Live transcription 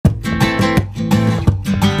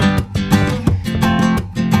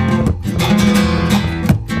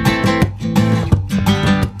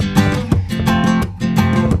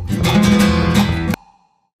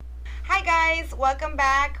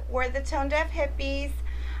We're the Tone Deaf Hippies.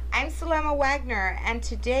 I'm Sulema Wagner, and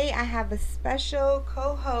today I have a special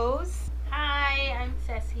co-host. Hi, I'm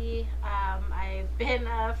Ceci. I've been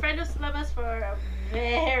a friend of Sulema's for a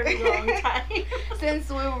very long time. Since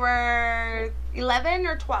we were 11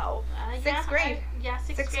 or 12? Sixth grade.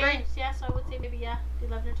 Sixth grade. Yeah, so I would say maybe,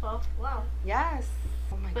 11 or 12. Wow. Yes.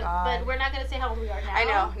 Oh my God. But we're not going to say how old we are now. I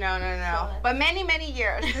know. No. So but many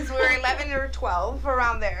years, since we were 11 or 12,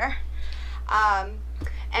 around there.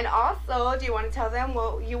 And also, do you want to tell them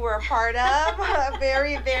what you were a part of? A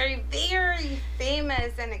very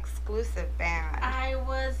famous and exclusive band. I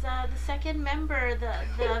was the second member, the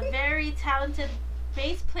very talented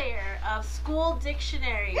bass player of School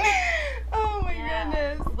Dictionary. Oh my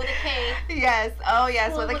goodness. With a K. Yes. Oh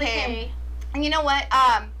yes, School with a K. And you know what?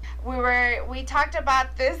 We talked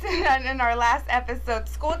about this in our last episode.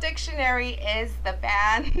 School Dictionary is the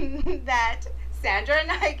band that Sandra and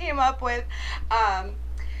I came up with.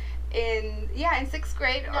 In sixth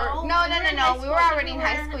grade. No. We were already in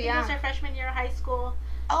high school. It was our freshman year of high school.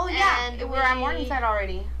 Oh yeah, and we were at Morningside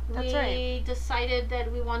already. That's right. We decided that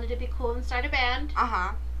we wanted to be cool and start a band.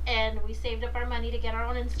 And we saved up our money to get our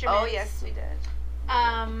own instruments. Oh yes, we did.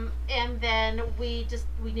 And then we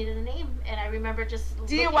needed a name, and I remember just.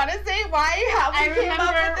 Do you want to say how we came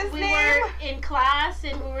up with this name? We were in class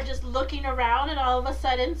and we were just looking around, and all of a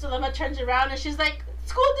sudden, Sulema turns around and she's like,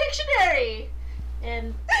 "School Dictionary."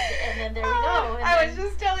 And then there we go. I was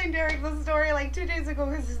just telling Derek the story like 2 days ago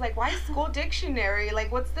because he's like, why School Dictionary?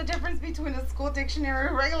 Like, what's the difference between a school dictionary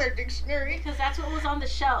and a regular dictionary? Because that's what was on the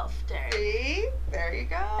shelf, Derek. See? There you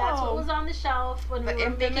go. That's what was on the shelf when we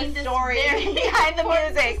were making this story behind the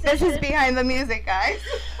music. This is behind the music, guys.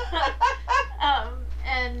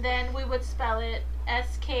 And then we would spell it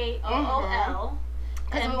SKOOL.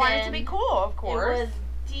 Because we wanted to be cool, of course. It was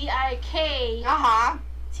DIK.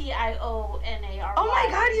 TIONARY. Oh my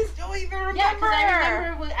God, you still even remember? Yeah, because I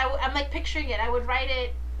remember. I'm like picturing it. I would write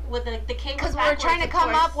it with the K. Because we were trying to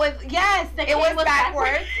come up with it was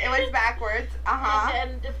backwards. It was backwards.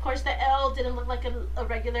 And of course the L didn't look like a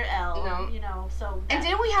regular L. No. You know. So. And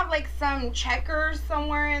didn't we have like some checkers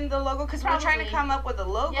somewhere in the logo? Because we were trying to come up with a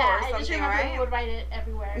logo or something, I just remember we would write it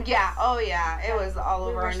everywhere. Yeah. Oh yeah. It was all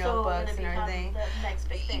over our notebooks and everything. The next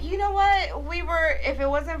big thing. You know what? We were. If it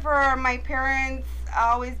wasn't for my parents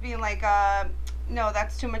always being like, no,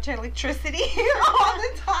 that's too much electricity all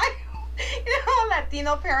the time. You know,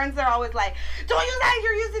 Latino parents are always like, don't use that,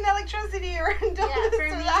 you're using electricity, or don't for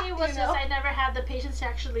me, it was just I never had the patience to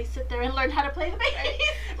actually sit there and learn how to play the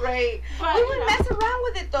bass. Right. But, we would mess around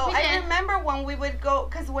with it, though. I remember when we would go,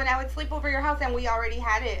 because when I would sleep over your house and we already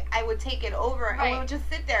had it, I would take it over, and we would just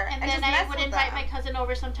sit there and then I would invite my cousin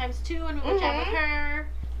over sometimes, too, and we would jam with her.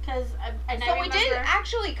 We did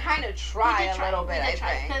actually kind of try a little bit, I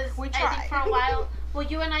think. We tried. I think for a while, well,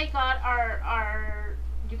 you and I got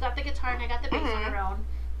you got the guitar and I got the bass on our own.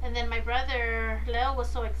 And then my brother, Leo, was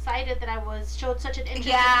so excited that I showed such an interest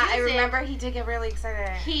in music. I remember he did get really excited.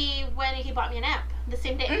 He went and he bought me an amp the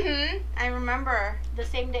same day. I remember. The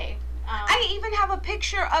same day. I even have a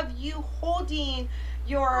picture of you holding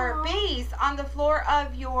your bass on the floor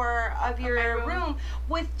of your room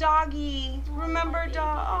with Doggy. Remember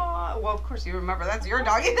Dog? Well, of course you remember. That's your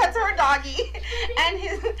doggy. That's her doggy.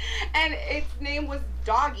 and its name was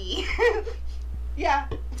Doggy. Yeah.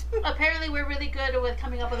 Apparently we're really good with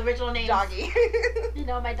coming up with original names. Doggy. You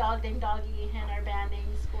know, my dog named Doggy and our band named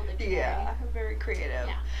School Dictionary. Yeah, very creative.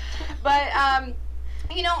 Yeah. But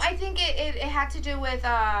you know, I think it had to do with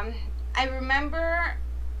I remember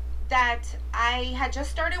that I had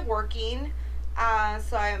just started working,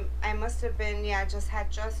 so I must have been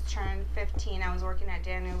just turned 15. I was working at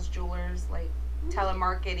Daniel's Jewelers, like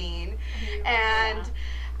telemarketing, and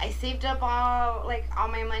I saved up all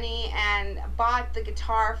my money and bought the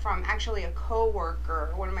guitar from actually a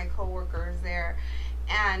coworker, one of my coworkers there,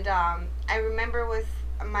 and I remember with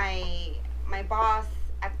my boss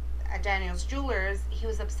at Daniel's Jewelers, he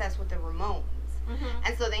was obsessed with the Ramones.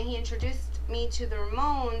 And so then he introduced me to the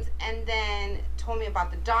Ramones and then told me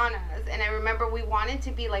about the Donnas. And I remember we wanted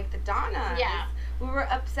to be like the Donnas. Yeah. We were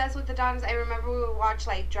obsessed with the Donnas. I remember we would watch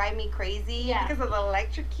Drive Me Crazy because of the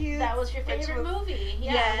electrocute. That was your favorite movie.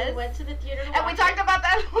 Yeah. Yes. We went to the theater to watch and we talked about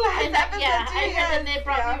that last episode too. And then they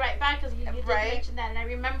brought me right back because you did mention that. And I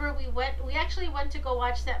remember we actually went to go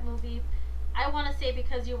watch that movie. I want to say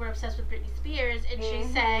because you were obsessed with Britney Spears and she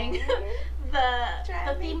sang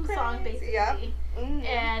the theme song basically. Yep.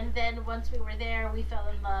 And then once we were there, we fell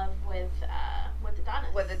in love with the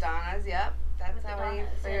Donnas. With the Donnas, yep. That's how we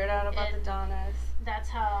figured out about the Donnas. That's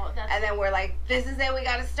how. And then we're like, this is it. We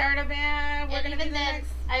got to start a band. We're gonna be the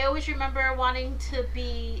next. I always remember wanting to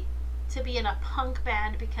to be in a punk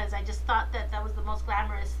band because I just thought that was the most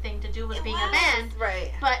glamorous thing to do was being a band.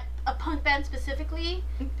 Right. But a punk band specifically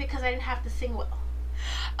because I didn't have to sing well.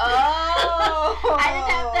 Oh. I didn't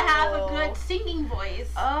have to have a good singing voice.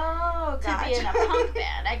 Oh, to be in a punk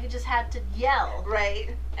band. I just had to yell.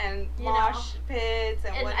 Right. And mosh pits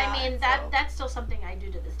and whatnot. I mean that's still something I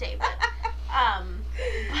do to this day. But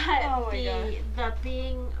the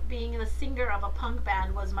being the singer of a punk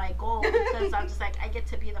band was my goal because I'm just like I get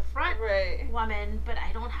to be the front woman, but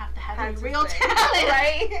I don't have to have any real talent.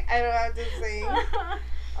 Right? I don't have to sing.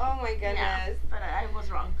 Oh my goodness. Yeah, but I was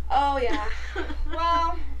wrong. Oh yeah.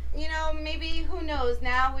 Well, you know, maybe who knows?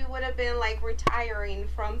 Now we would have been like retiring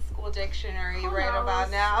from school dictionary about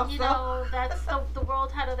now. You know, that's the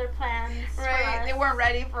world had other plans. Right. They weren't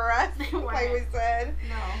ready for us. They weren't. Like we said.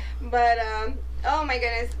 No. But oh my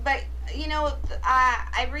goodness. But you know,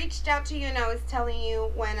 I reached out to you and I was telling you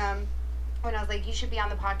when I was like you should be on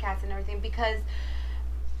the podcast and everything because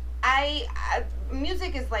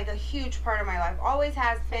music is like a huge part of my life. Always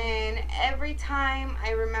has been. Every time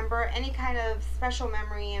I remember any kind of special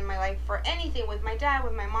memory in my life for anything with my dad,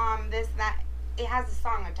 with my mom, this, that, it has a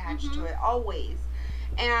song attached to it, always.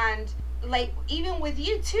 And like even with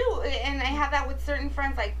you too, and I have that with certain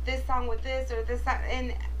friends, like this song with this or this song,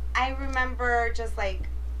 and I remember just like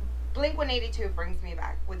Blink-182 brings me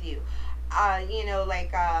back with you. You know,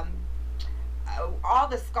 like all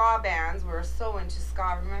the ska bands were so into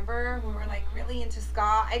ska. Remember, we were like really into ska.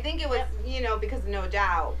 I think it was you know because of No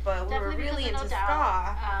Doubt, but we were really into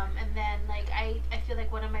ska. And then like I feel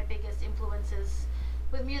like one of my biggest influences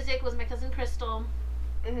with music was my cousin Crystal,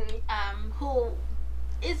 who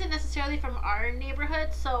isn't necessarily from our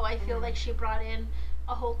neighborhood, so I feel like she brought in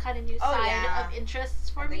a whole kind of new side of interests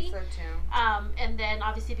for me. I think so too. And then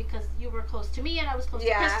obviously because you were close to me and I was close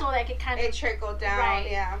to Crystal, like it trickled down.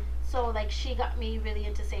 Yeah. So like she got me really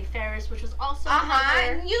into Say Ferris, which was also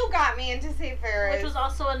another. You got me into Say Ferris, which was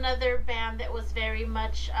also another band that was very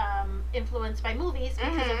much influenced by movies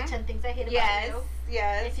because of 10 Things I Hate About You.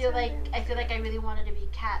 Yes. I feel like I really wanted to be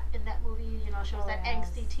Kat in that movie. You know, she was that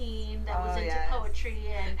angsty teen that was into poetry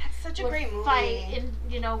and that's such a great movie. Fight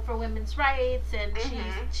for women's rights, and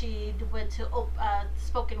she went to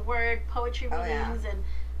spoken word poetry readings, and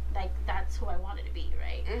like that's who I wanted to be,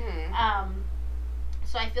 right?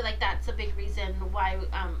 So I feel like that's a big reason why,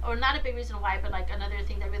 or not a big reason why, but like another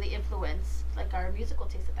thing that really influenced like our musical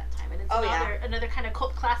taste at that time, and it's another kind of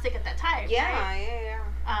cult classic at that time. Right?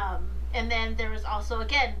 And then there was also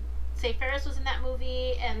again, Say Ferris was in that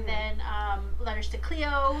movie, and then Letters to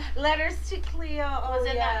Cleo. Letters to Cleo was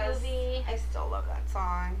in that movie. I still love that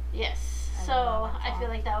song. Yes. So I feel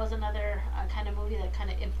like that was another kind of movie that kind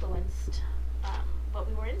of influenced what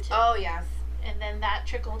we were into. Oh yes. And then that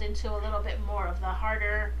trickled into a little bit more of the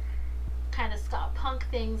harder kind of ska punk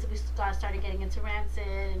things. We started getting into Rancid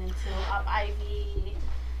and into Ivy.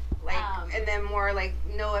 Like, and then more like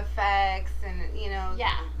No Effects and, you know,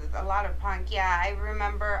 a lot of punk. Yeah, I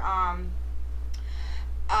remember,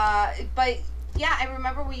 but yeah, I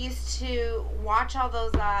remember we used to watch all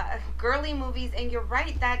those girly movies, and you're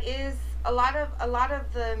right, that is a lot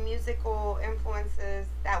of the musical influences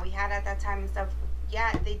that we had at that time and stuff.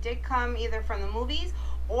 Yeah, they did come either from the movies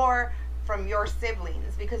or from your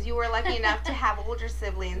siblings, because you were lucky enough to have older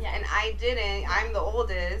siblings, and I didn't. I'm the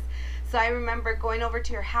oldest. So I remember going over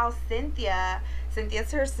to your house,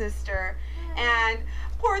 Cynthia's her sister, and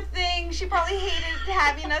poor thing, she probably hated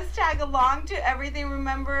having us tag along to everything.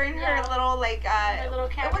 Remember in her little like little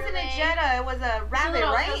it wasn't a Jetta, it was a Rabbit,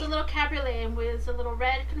 right? It was a little cabriolet, and it was a little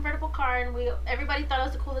red convertible car, and everybody thought it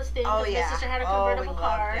was the coolest thing. My sister had a convertible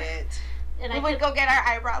car. It. And we would go get our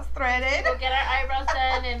eyebrows threaded. Go get our eyebrows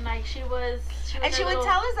done, and like she would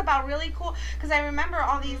tell us about really cool, because I remember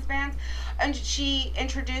all these bands, and she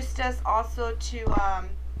introduced us also to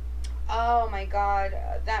oh my god,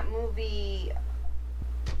 that movie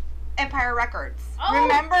Empire Records. Oh,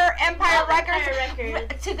 remember Empire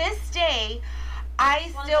Records? To this day,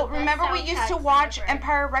 I still remember we used to watch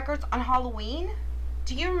Empire Records on Halloween.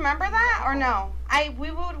 Do you remember that or no?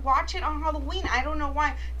 We would watch it on Halloween. I don't know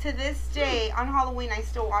why. To this day, on Halloween, I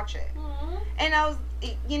still watch it. And I was,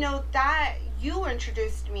 you know, that you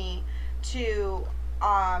introduced me to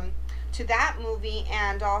that movie,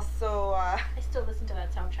 and also I still listen to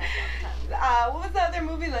that soundtrack all the time. What was the other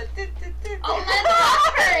movie? Like, Night of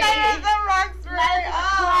the Roxbury.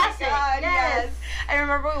 Oh my god, yes. I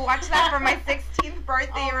remember we watched that for my 16th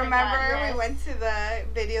birthday. We went to the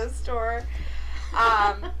video store.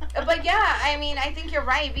 But yeah, I mean, I think you're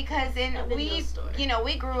right, because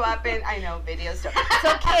we grew up in, I know, video store.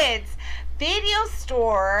 So kids, video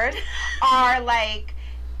stores are like,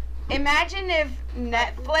 imagine if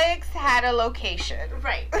Netflix had a location.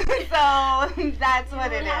 Right. So that's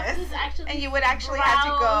what it is. And you would actually have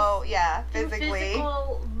to go, physically.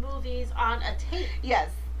 Physical movies on a tape.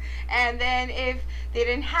 Yes. And then if they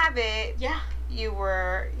didn't have it, you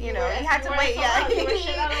were, you had to wait. You had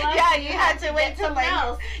to wait till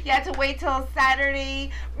you had to wait till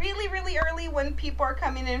Saturday, really, really early when people are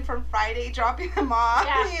coming in from Friday, dropping them off,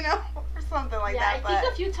 or something like that. I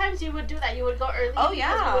think a few times you would do that. You would go early. Oh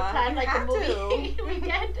yeah, you would plan like a movie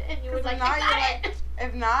weekend, and you would like.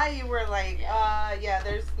 If not, you were like,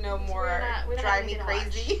 there's no more Drive Me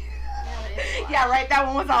Crazy. Yeah, right. That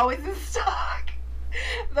one was always in stock.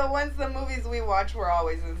 The movies we watch were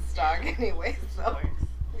always in stock anyway, so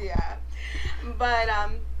yeah. But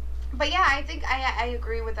yeah, I think I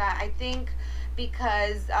agree with that. I think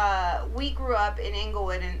because we grew up in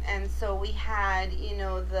Inglewood, and so we had,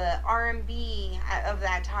 the R&B of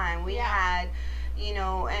that time. We had,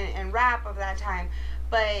 and rap of that time.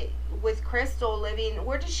 But with Crystal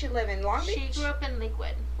where did she live in? Long Beach? She grew up in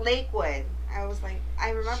Lakewood. Lakewood. I was like, I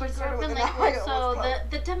remember she grew up in Lakewood, so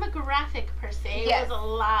the demographic per se was a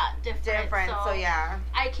lot different. So yeah.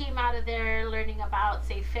 I came out of there learning about,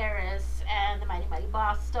 say, Ferris and the Mighty Mighty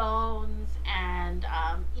Bosstones, and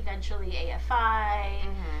eventually AFI,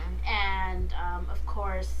 and of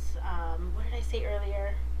course, what did I say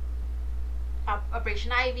earlier?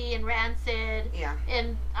 Operation Ivy and Rancid. Yeah.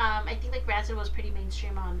 And I think like Rancid was pretty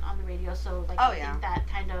mainstream on the radio, so like I think that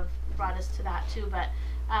kind of brought us to that too. But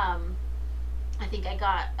I think I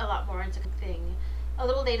got a lot more into thing a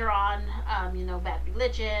little later on. Bad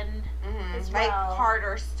Religion as well. Like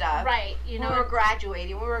harder stuff. Right. We were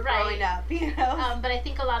graduating. We were growing up. But I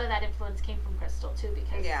think a lot of that influence came from Crystal too,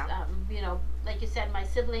 because like you said, my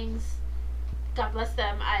siblings, God bless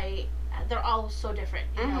them, they're all so different,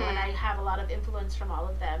 and I have a lot of influence from all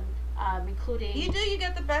of them, including... You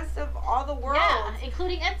get the best of all the worlds. Yeah,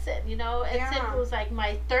 including Edson, Edson, who's like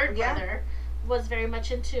my third brother, was very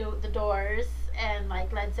much into The Doors and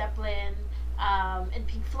like Led Zeppelin, and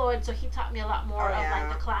Pink Floyd, so he taught me a lot more of like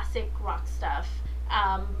the classic rock stuff.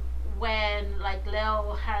 When like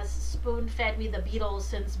Leo has spoon-fed me the Beatles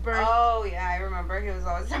since birth. Oh yeah, I remember he was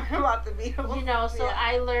always talking about the Beatles. So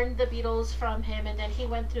I learned the Beatles from him, and then he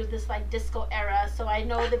went through this like disco era, so I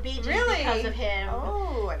know the Bee Gees because of him.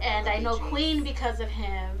 Oh, and I know Queen because of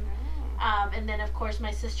him. And then of course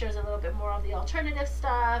my sister is a little bit more of the alternative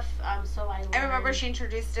stuff. So I remember she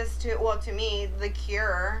introduced us to me, The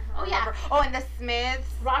Cure. And the Smiths.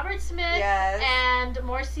 Robert Smith and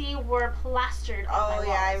Morrissey were plastered on my walls.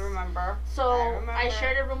 Oh yeah, I remember. So I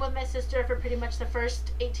shared a room with my sister for pretty much the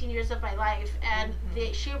first 18 years of my life, and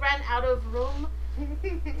she ran out of room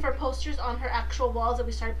for posters on her actual walls, and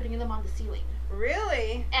we started putting them on the ceiling.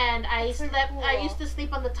 Really? And I used to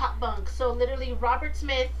sleep on the top bunk. So literally Robert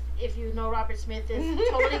Smith, if you know Robert Smith, is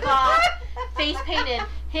totally goth, face painted.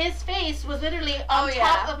 His face was literally on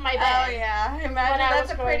top of my bed. Oh yeah, imagine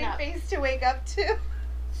that's a pretty face to wake up to.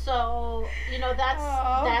 So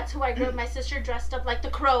that's who I grew up. My sister dressed up like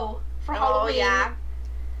the Crow for Halloween. Oh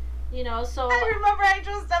yeah. So I remember I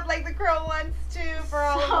dressed up like the Crow once too for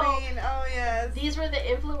Halloween. Oh yes. These were the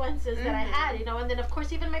influences that I had, and then of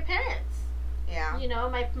course even my parents. Yeah.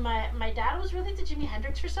 My dad was really into Jimi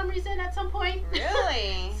Hendrix for some reason at some point.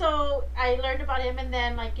 Really? So I learned about him, and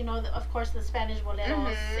then of course the Spanish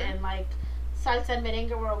boleros and like salsa and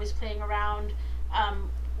merengue were always playing around.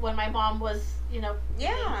 When my mom was,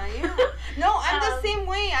 Yeah. No, I'm the same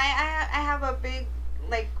way. I have a big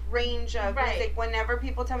range of music. Whenever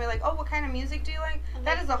people tell me what kind of music do you like?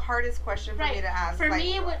 That is the hardest question for me to ask. For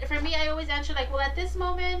me, I always answer at this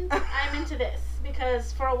moment I'm into this,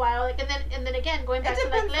 because for a while, and then again going back to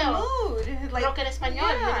Leo, mood. Rock en español,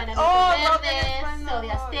 Verdes,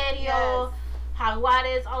 Soda Stereo,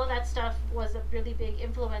 Jaguares, all of that stuff was a really big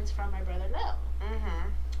influence from my brother Leo.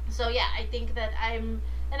 So yeah, I think that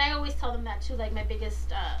and I always tell them that too. Like my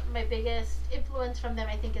biggest influence from them,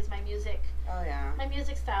 I think, is my music. Oh yeah. My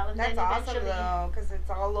music style, and that's awesome though, because it's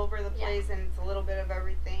all over the place and it's a little bit of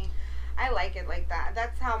everything. I like it like that.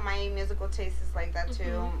 That's how my musical taste is like that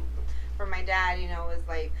too. For my dad, was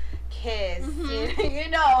like Kiss, and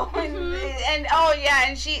oh yeah,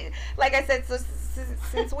 and she, like I said, so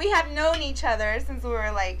since we have known each other since we were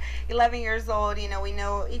 11 years old, we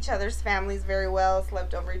know each other's families very well,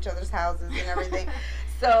 slept over each other's houses and everything.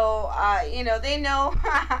 So, they know,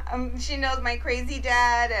 she knows my crazy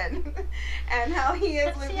dad and how he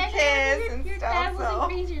is with Kiss and your stuff. Dad wasn't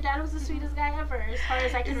crazy. Your dad was the sweetest guy ever, as far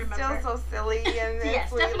as I can remember. Still so silly and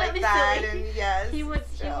yes, sweet like that. Silly. And yes, he would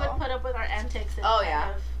put up with our antics.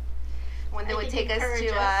 And when they would take us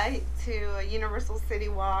to Universal City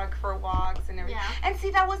Walk for walks and everything. Yeah. And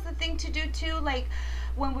see, that was the thing to do too. Like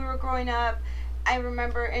when we were growing up, I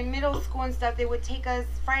remember in middle school and stuff, they would take us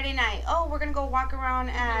Friday night. Oh, we're gonna go walk around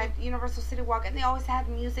at Universal City Walk, and they always had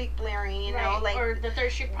music blaring, you know, like or the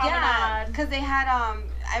Third Street Promenade. Yeah, because they had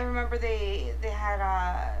I remember they had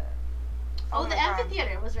the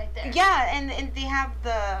amphitheater was right there. Yeah, and they have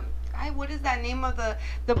the what is that name of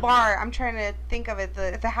the bar? I'm trying to think of it.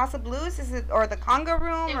 The House of Blues, is it, or the Conga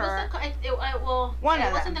Room? It was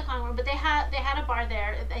wasn't the Conga Room, but they had a bar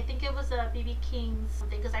there. I think it was a BB King's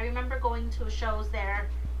something, because I remember going to shows there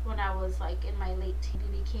when I was like in my late teen.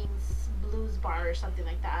 BB King's Blues Bar or something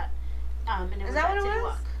like that. And it was at City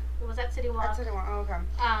Walk. It was at City Walk. At City Walk. Oh, okay.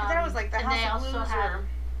 I thought it was like the House of Blues or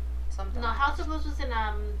something. No, House of Blues was in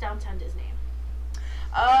downtown Disney.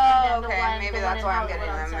 Oh, okay. Maybe that's why I'm getting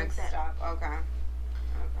them mixed up. Okay.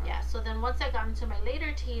 Yeah, so then once I got into my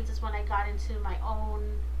later teens is when I got into my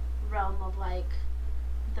own realm of like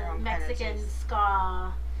the Mexican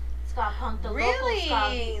ska punk, the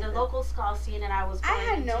local ska scene, and I was going I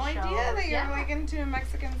had no shows. idea that you were like into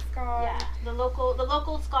Mexican ska. Yeah, the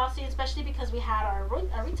local ska scene, especially because we had our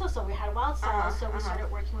retail store, we had Wild Style, so we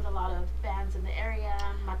started working with a lot of bands in the area,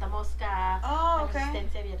 Matamosca,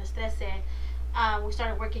 Resistencia, Viernes 13. We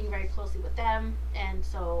started working very closely with them, and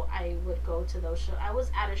so I would go to those shows. I was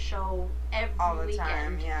at a show every weekend.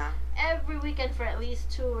 Time, yeah. Every weekend for at least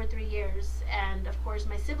 2 or 3 years, and of course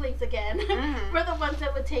my siblings again were the ones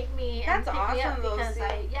that would take me and pick me up because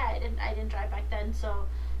I didn't drive back then. So,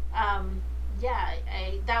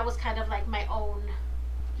 that was kind of like my own,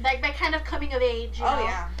 like my kind of coming of age. You know?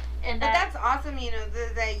 Yeah. But that's awesome, you know,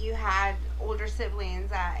 that you had older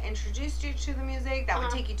siblings that introduced you to the music, that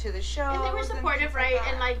would take you to the shows. And they were supportive, right?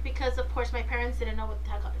 And like, because of course my parents didn't know what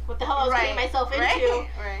the hell I was getting myself into.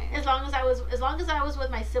 Right. As long as I was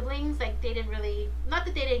with my siblings, like they didn't really, not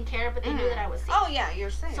that they didn't care, but they knew that I was safe. Oh yeah,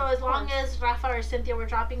 you're safe. So as long as Rafa or Cynthia were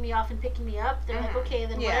dropping me off and picking me up, they're like, okay,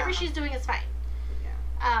 then whatever she's doing is fine.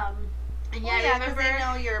 Yeah. And I remember, because they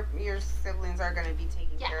know your siblings are gonna be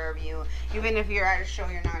taking care of you, even if you're at a show.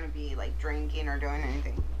 You're not gonna be like drinking or doing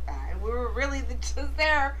anything bad. We were really just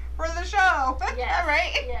there for the show. Yes,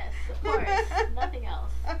 right? Yes, of course, nothing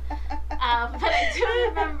else. But I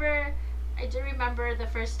do remember the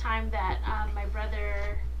first time that my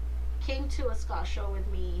brother came to a ska show with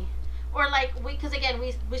me. Or like because again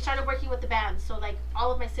we started working with the band, so like all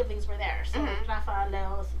of my siblings were there. So Rafa,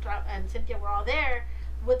 Leo, and Cynthia were all there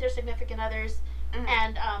with their significant others,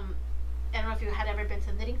 and I don't know if you had ever been to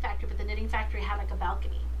the Knitting Factory, but the Knitting Factory had like a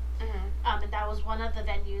balcony, and that was one of the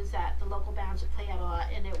venues that the local bands would play at a lot,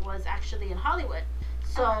 and it was actually in Hollywood.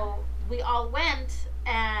 So we all went,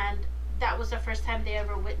 and that was the first time they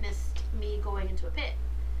ever witnessed me going into a pit.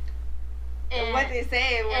 And what they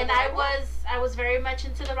say, and I was very much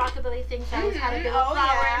into the rockabilly things. I always had a big old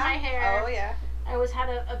flower in my hair. Oh yeah. I always had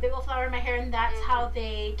a big old flower in my hair, and that's how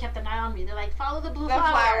they kept an eye on me. They're like, follow the blue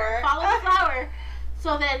flower. Follow the flower.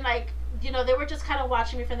 So then, like, you know, they were just kind of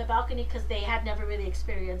watching me from the balcony because they had never really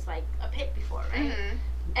experienced, like, a pit before, right?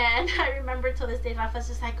 And I remember till this day, Rafa's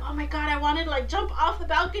just like, oh my God, I wanted to like jump off the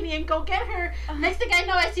balcony and go get her. Next thing I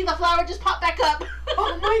know, I see the flower just pop back up.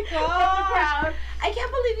 Oh my God. From the crowd. I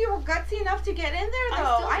can't believe you were gutsy enough to get in there,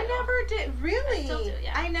 though. I never did. Really? I still do,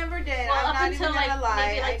 yeah. I never did. Well, I'm up not until even gonna lie.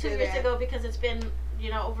 Maybe like 2 years ago, because it's been,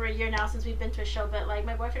 you know, over a year now since we've been to a show, but like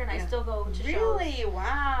my boyfriend and I still go to shows. Really?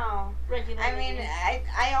 Wow. Regularly. I mean,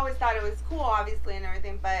 I always thought it was cool, obviously, and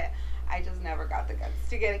everything, but I just never got the guts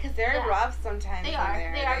to get it because they're rough sometimes. They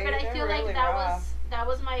are, but I feel really like that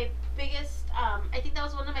was my biggest. I think that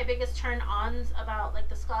was one of my biggest turn-ons about like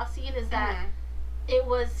the ska scene is that it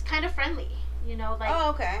was kind of friendly. You know,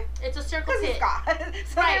 like it's a circle pit.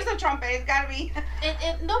 So there's a trumpet. It's gotta be.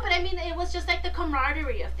 No, but I mean, it was just like the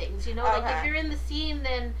camaraderie of things. You know, like if you're in the scene,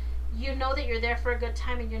 then you know that you're there for a good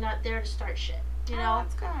time and you're not there to start shit. You know,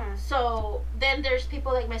 that's good. So then there's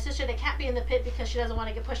people like my sister that can't be in the pit because she doesn't want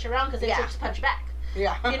to get pushed around because then she'll just punch back.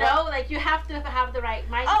 Yeah. You know, like you have to have the right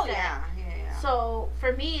mindset. Oh yeah. So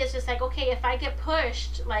for me, it's just like, okay, if I get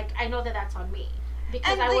pushed, like I know that that's on me.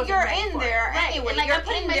 Because and you're in there anyway. Like,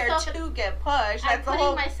 you're in there to get pushed. I'm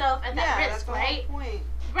putting myself at that risk, right? Whole point.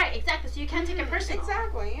 Right, exactly. So you can't take it personal.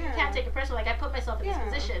 Exactly, yeah. You can't take it personal. Like I put myself in this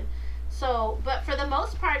position. So, but for the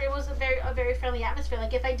most part, it was a very friendly atmosphere.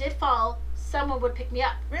 Like if I did fall, someone would pick me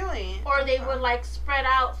up. Really? Or they would like spread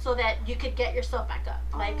out so that you could get yourself back up.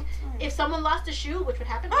 Like if someone lost a shoe, which would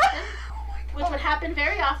happen often, which would happen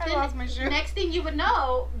very often. I lost my shoe. Next thing you would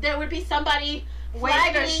know, there would be somebody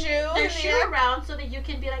flagging their shoe around so that you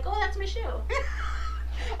can be like, oh, that's my shoe.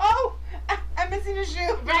 Oh, I'm missing a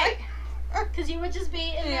shoe. Right. Because you would just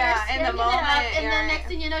be in there in the moment, and then next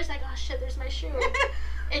thing you know, it's like, oh shit, there's my shoe.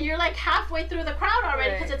 And you're like halfway through the crowd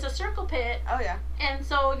already because it's a circle pit. Oh yeah. And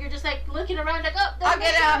so you're just like looking around like, oh, I'll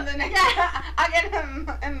get him the next. I'll get him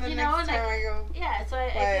in the next time I go. Yeah. So I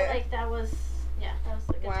feel like that was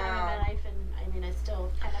a good time in my life, and I mean I still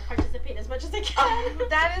kind of participate as much as I can.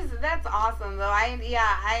 That's awesome though. I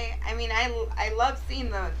mean I love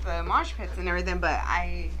seeing the mosh pits and everything, but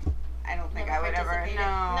I don't think I would ever. No,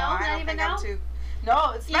 I don't think I'm too.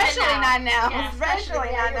 No, especially not now. Yeah,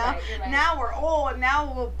 especially not now. Right. Now we're old.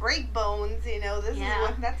 Now we'll break bones. You know,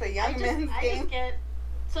 that's a young man's game.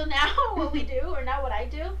 So now what we do, or now what I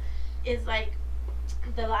do, is like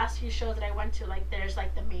the last few shows that I went to, like there's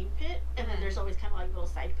like the main pit, and then there's always kind of like little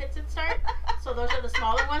side pits that start. So those are the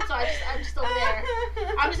smaller ones. So I'm just over there.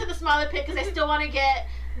 I'm just in the smaller pit because I still want to get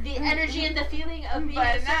the energy and the feeling of being in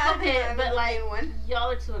a circle pit. But like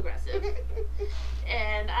y'all are too aggressive,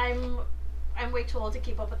 and I'm way too old to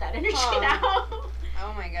keep up with that energy now.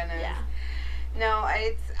 Oh my goodness. Yeah. No,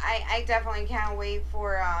 I definitely can't wait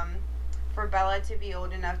for Bella to be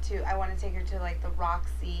old enough to. I want to take her to like the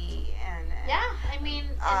Roxy and yeah. I mean,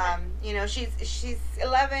 you know, she's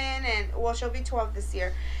 11 and well, she'll be 12 this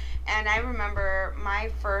year. And I remember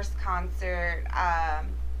my first concert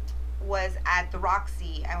was at the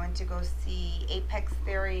Roxy. I went to go see Apex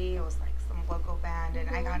Theory. It was like some local band, and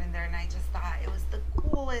I got in there and I just thought it was the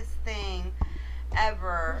coolest thing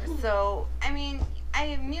ever. So I mean,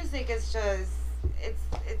 music is just it's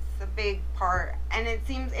a big part, and it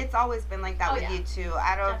seems it's always been like that with you too.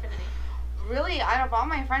 Out of all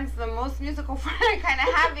my friends, the most musical friend I kind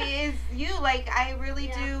of have is you. Like I really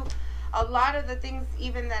do a lot of the things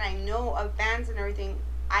even that I know of bands and everything.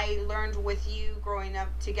 I learned with you growing up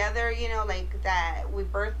together. You know, like that we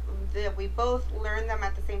both learned them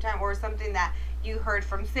at the same time, or something that you heard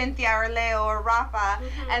from Cynthia or Leo or Rafa,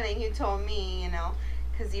 and then you told me, you know,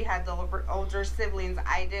 because you had the older siblings,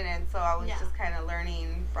 I didn't, so I was just kind of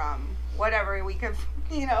learning from whatever we could,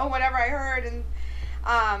 you know, whatever I heard, and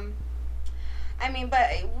I mean, but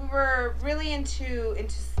we were really into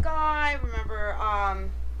ska. I remember,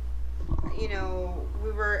 you know,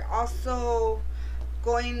 we were also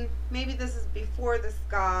going. Maybe this is before the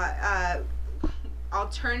ska.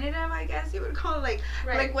 Alternative, I guess you would call it, like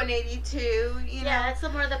like 182, you know. Yeah, that's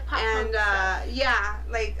more the pop and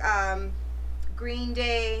like Green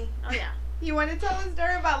Day. Oh yeah. You want to tell a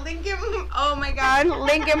story about Lincoln? Oh my God,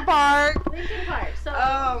 Lincoln Park. Lincoln Park. So.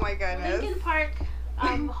 Oh my goodness. Lincoln Park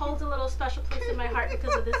holds a little special place in my heart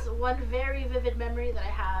because of this one very vivid memory that I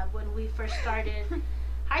have when we first started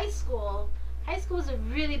high school. High school was a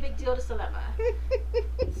really big deal to Sulema.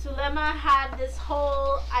 Sulema had this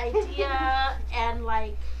whole idea and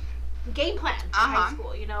like game plan for high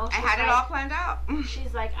school, you know. I had it all planned out.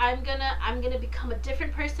 She's like, I'm gonna become a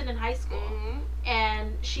different person in high school,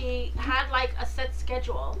 and she had like a set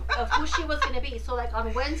schedule of who she was gonna be. So like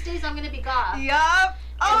on Wednesdays I'm gonna be goth. Yup.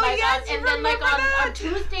 Oh like, yes. and then like on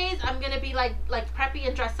Tuesdays I'm gonna be like preppy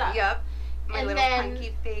and dress up. Yup. My little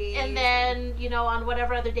punky face. And then, you know, on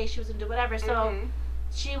whatever other day she was gonna do whatever. So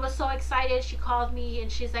she was so excited. She called me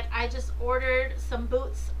and she's like, I just ordered some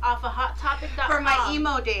boots off of HotTopic.com for my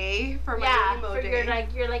emo day. For your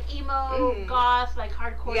like emo goth, like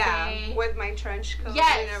hardcore day. With my trench coat.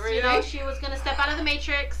 Yes, and everything. You know, she was gonna step out of the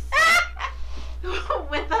Matrix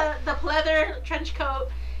with the pleather trench coat,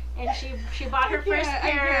 and she bought her first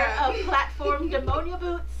pair of platform demonia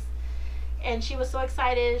boots. And she was so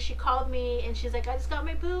excited. She called me and she's like, I just got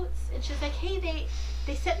my boots. And she's like, hey,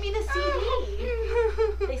 they sent me the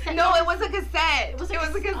CD. They sent it was a cassette. It was a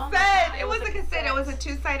cassette. Oh God, it was a cassette. It was a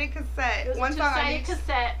two-sided cassette. It was one a two-sided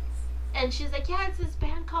cassette. And she's like, yeah, it's this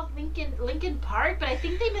band called Lincoln Park, but I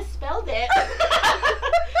think they misspelled it.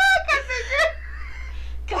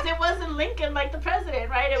 Because it wasn't Lincoln like the president,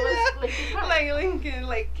 right? It was Lincoln Park. Like Lincoln,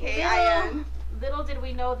 like K-I-N. Little did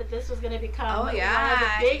we know that this was going to become one of the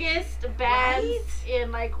biggest bands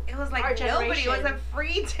in like it was like our generation. Nobody. It was a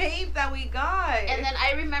free tape that we got. And then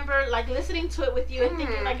I remember like listening to it with you and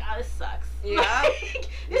thinking like, oh, this sucks. Yeah. Like,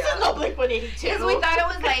 this is no Blink-182. Because we thought it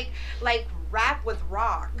was like rap with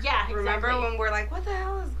rock. Yeah, exactly. Remember when we're like, what the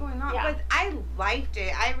hell is going on? Yeah. But I liked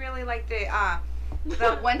it. I really liked it.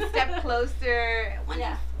 The one step closer.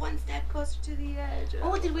 One step closer to the edge.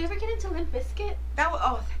 Oh, did we ever get into Limp Bizkit? That's what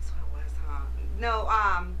it was, huh? No,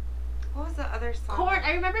 what was the other song? Korn.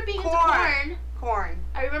 I remember being into Korn. Korn.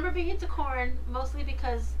 I remember being into Korn mostly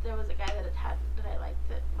because there was a guy that I liked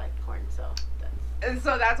that liked Korn, so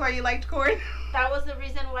that's why you liked Korn? That was the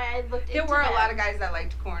reason why I looked into There were them. a lot of guys that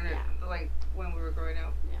liked Korn like when we were growing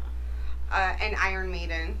up. Yeah. And Iron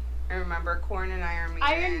Maiden. I remember Korn and Iron Maiden.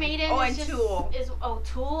 Iron Maiden. Oh, and Tool.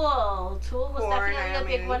 Tool was Korn, definitely Iron a big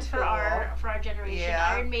Maiden, one for our generation.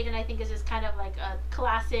 Yeah. Iron Maiden, I think, is just kind of like a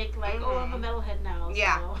classic. Like, oh, I'm a metalhead now.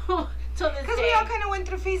 Yeah. So, till this day. Because we all kind of went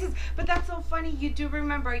through phases. But that's so funny. You do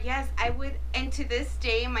remember. Yes, I would. And to this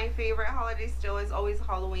day, my favorite holiday still is always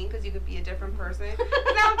Halloween because you could be a different person.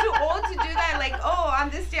 Now I'm too old to do that. Like, oh, on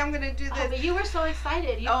this day I'm gonna do this. Oh, but you were so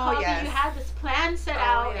excited. You called me. You had this plan set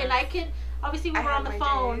out, and I could. Obviously, we were on the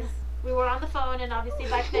phone. Days. We were on the phone, and obviously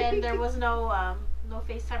back then there was no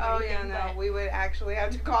FaceTime or anything. No, we would actually have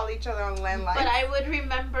to call each other on landline. But I would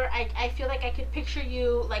remember, I feel like I could picture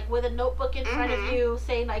you, like, with a notebook in front of you,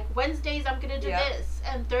 saying, like, Wednesdays I'm going to do this,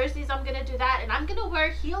 and Thursdays I'm going to do that, and I'm going to wear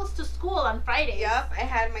heels to school on Fridays. Yep, I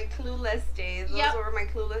had my clueless days. Those were my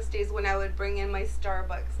clueless days when I would bring in my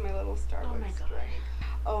Starbucks, my little Starbucks. Oh, my God. Drink.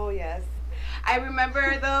 Oh, yes. I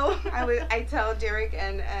remember, though, I tell Derek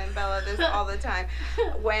and Bella this all the time,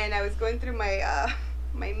 when I was going through my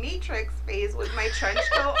my Matrix phase with my trench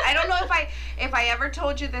coat. I don't know if I ever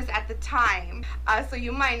told you this at the time, so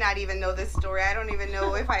you might not even know this story. I don't even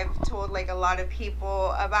know if I've told like a lot of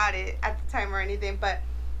people about it at the time or anything, but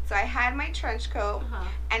so I had my trench coat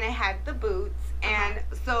and I had the boots. And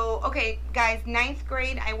so, okay, guys, 9th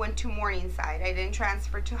grade, I went to Morningside. I didn't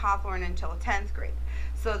transfer to Hawthorne until 10th grade.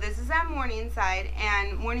 So this is at Morningside,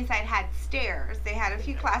 and Morningside had stairs. They had a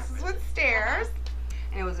few classes with stairs,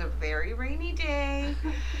 and it was a very rainy day.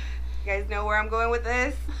 You guys know where I'm going with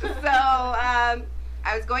this? So I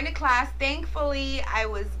was going to class. Thankfully, I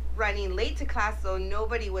was running late to class, so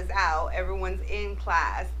nobody was out. Everyone's in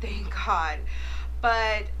class, thank God.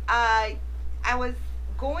 But I was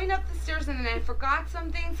going up the stairs, and then I forgot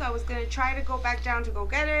something, so I was going to try to go back down to go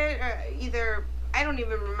get it, or either, I don't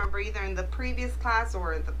even remember, either in the previous class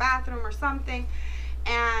or in the bathroom or something.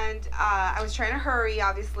 And I was trying to hurry,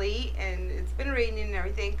 obviously, and it's been raining and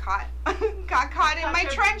everything. Got caught in my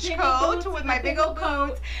trench coat with my big old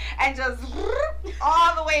boots, and just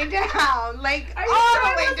all the way down, like all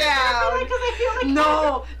the way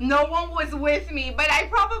down. No one was with me, but I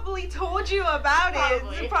probably told you about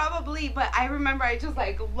it. Probably, but I remember I just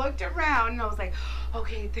like looked around and I was like,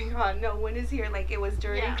 okay, thank God, no one is here. Like it was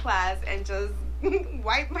during class, and just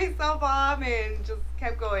wiped myself off and just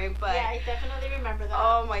kept going. But yeah, I definitely remember that.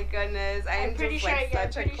 Oh my goodness, I'm pretty just sure, like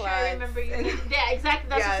such a klutz. Sure I remember you. Yeah, exactly.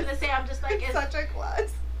 That's what I was gonna say. I'm just like such a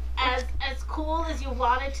klutz. As cool as you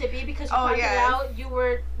wanted to be, because you pointed out you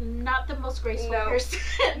were not the most graceful person.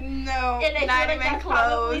 No, and I not feel like even that's close.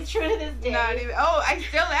 Probably true to this day. Not even. Oh, I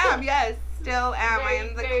still am. Yes. Still am. I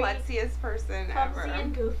am the klutziest person ever. Clumsy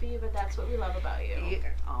and goofy, but that's what we love about you. Yeah.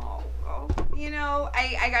 Oh, you know,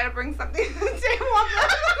 I gotta bring something to the table.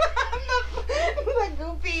 I'm the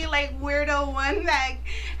goofy, like, weirdo one that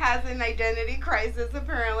has an identity crisis,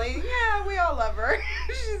 apparently. Yeah, we all love her.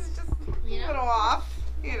 She's just a little off.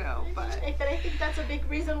 You know, but I think that's a big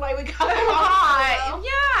reason why we got along.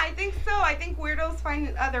 Yeah, I think so. I think weirdos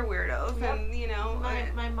find other weirdos, and you know.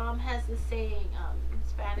 My mom has this saying.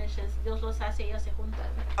 Spanish is Dios los hace, ellos se juntan.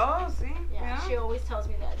 Oh, see? Yeah, she always tells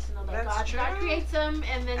me that. You know, that God creates them,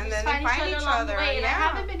 and then just find each other along the way. And I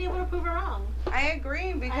haven't been able to prove her wrong. I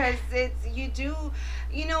agree, because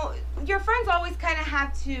you know, your friends always kind of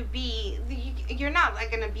have to be, you're not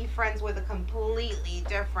like going to be friends with a completely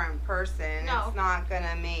different person. No. It's not going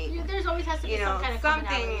to make, there's always has to be some kind of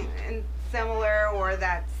something similar, or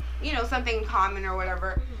that's, you know, something common or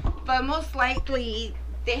whatever. Mm-hmm. But most likely,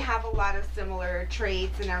 they have a lot of similar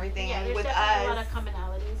traits and everything. Yeah, there's with definitely us, a lot of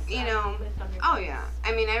commonalities. You know, yeah.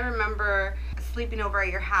 I mean, I remember sleeping over at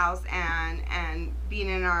your house and being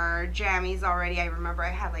in our jammies already. I remember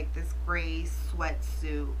I had like this gray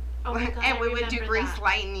sweatsuit. Oh my God, and we would do Grease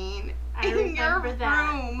Lightning in your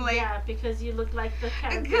room. Like, yeah, because you looked like the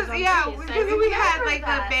characters because we had like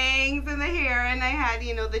the bangs and the hair, and I had,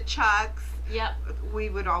 you know, the chucks. Yep. We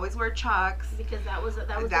would always wear chucks because that was our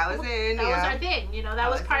thing. You know,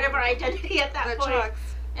 that was part of our identity at that point. Chucks.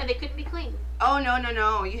 And they couldn't be clean. Oh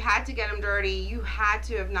no! You had to get them dirty. You had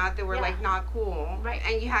to, if not, they were like not cool. Right.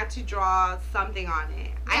 And you had to draw something on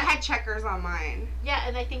it. Yeah. I had checkers on mine. Yeah,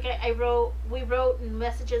 and I think we wrote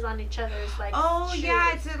messages on each other's like. Oh shoes.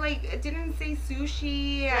 Yeah, it's like it didn't say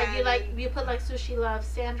sushi. You put like sushi love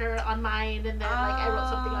Sandra on mine, and then I wrote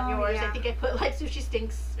something on yours. Yeah. I think I put like sushi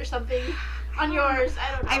stinks or something on yours.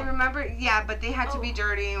 I don't know. I remember, yeah, but they had to be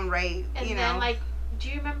dirty and right. And you then know. Do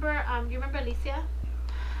you remember? You remember Alicia?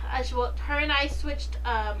 Her and I switched.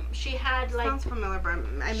 She had like. Sounds familiar, but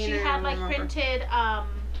I mean. She had like printed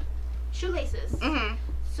shoelaces. Mm-hmm.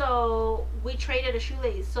 So we traded a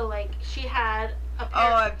shoelace. So like she had a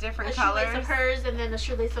pair of different colors. Shoelace of hers, and then a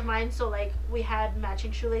shoelace of mine. So like we had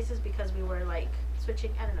matching shoelaces because we were like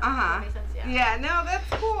switching. I don't know. That makes sense. Yeah. Yeah. No, that's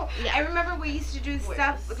cool. Yeah. I remember we used to do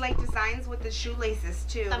stuff with like designs with the shoelaces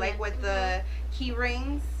too, like with the key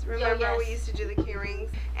rings. Remember we used to do the key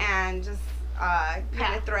rings and just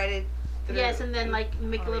kind of thread it. Yes, and then like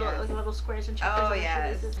make little squares and checkers. Oh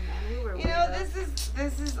yes. You know,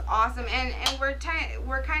 this is awesome, and we're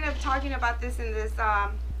kind of talking about this in this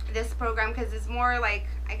this program because it's more like,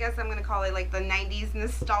 I guess I'm gonna call it like the 90s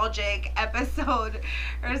nostalgic episode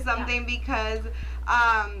or something, because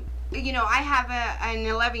you know, I have an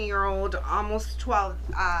 11-year-old, almost 12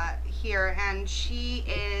 here, and she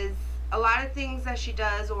is, a lot of things that she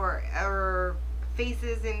does or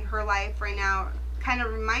faces in her life right now kind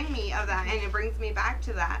of remind me of that, and it brings me back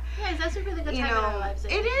to that. Yes, that's a really good time in our lives.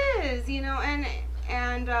 It is, you know, and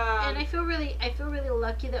I feel really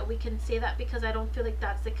lucky that we can say that, because I don't feel like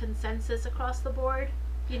that's the consensus across the board.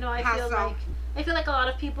 You know, I feel like a lot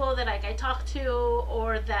of people that like I talk to,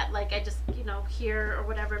 or that like I just, you know, hear or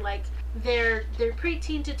whatever, like their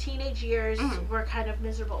preteen to teenage years were kind of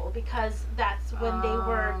miserable, because that's when they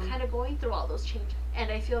were kind of going through all those changes.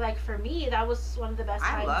 And I feel like for me, that was one of the best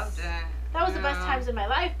times. I loved it. That was the best times in my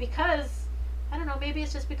life, because I don't know, maybe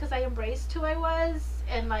it's just because I embraced who I was,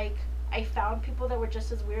 and like I found people that were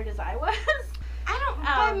just as weird as I was. I don't,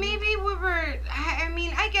 but maybe we were, I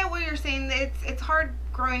mean, I get what you're saying. It's hard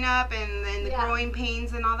growing up and the growing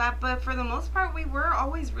pains and all that, but for the most part, we were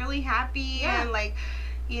always really happy and like,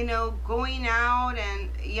 you know, going out, and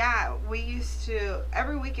we used to,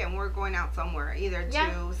 every weekend we're going out somewhere, either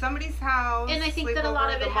to somebody's house, and I think that a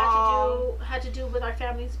lot of it had to do with our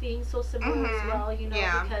families being so similar as well, you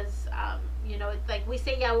know, because you know, like we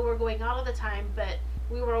say we were going out all the time, but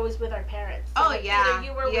we were always with our parents. So either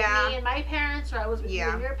you were with me and my parents, or I was with you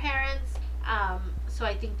and your parents. So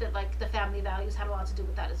I think that like the family values had a lot to do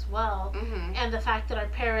with that as well, and the fact that our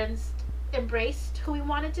parents embraced who we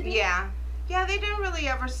wanted to be. Yeah, they didn't really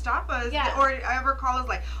ever stop us or ever call us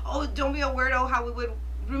like, oh, don't be a weirdo. How we would,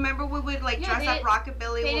 remember we would like dress up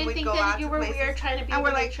rockabilly when we'd go out to places. They didn't think that you were weird trying to be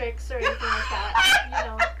the Matrix or anything like that, you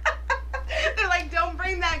know. They're like, don't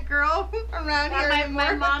bring that girl around here anymore.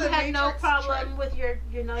 My mom had no problem with your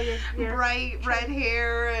bright red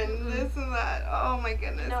hair and this and that. Oh my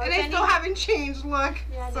goodness. No, and I still haven't changed look.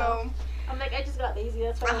 So. I'm like, I just got lazy.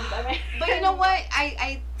 That's why I'm by my But you know what?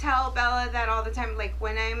 I tell Bella that all the time. Like,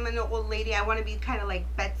 when I'm an old lady, I want to be kind of like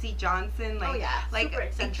Betsy Johnson. Like, like, super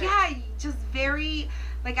eccentric. Just very,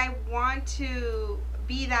 like, I want to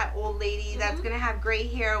be that old lady that's gonna have gray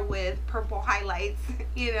hair with purple highlights,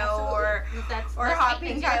 you know, or hot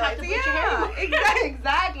pink highlights.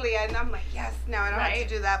 Exactly. And I'm like, yes, now I don't have to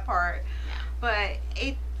do that part. But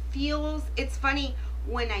it's funny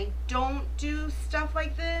when I don't do stuff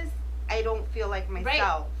like this. I don't feel like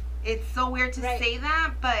myself. It's so weird to say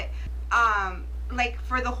that, but like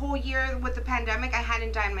for the whole year with the pandemic, I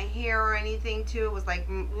hadn't dyed my hair or anything too. It was like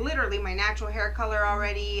literally my natural hair color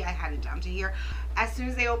already. I had it down to here. As soon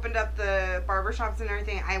as they opened up the barbershops and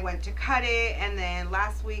everything, I went to cut it, and then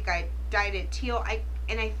last week I dyed it teal.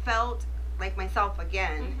 And I felt like myself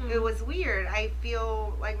again. It was weird. I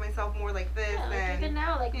feel like myself more like this. Like even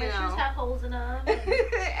now, like my shoes have holes in them.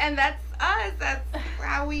 And that's us. That's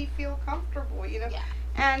how we feel comfortable, you know.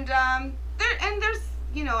 And there's,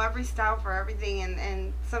 you know, every style for everything,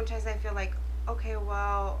 and sometimes I feel like, okay,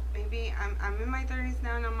 well, maybe I'm in my 30s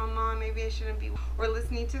now and I'm a mom, maybe I shouldn't be or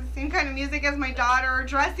listening to the same kind of music as my daughter or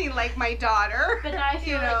dressing like my daughter. But I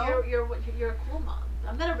feel like you're a cool mom.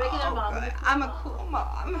 I'm not a regular mom. I'm a cool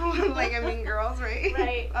mom. Like I mean girls, right?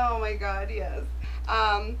 Right. Oh my god, yes.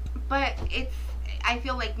 But I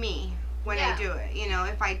feel like me when I do it. You know,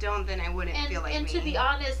 if I don't, then I wouldn't feel like me. And to be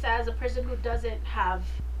honest, as a person who doesn't have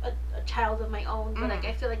a child of my own, but like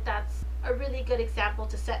I feel like that's a really good example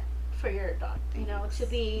to set for your daughter. You know, to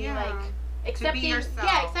be like accepting. To be yourself.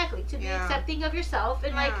 Yeah, exactly. To be accepting of yourself,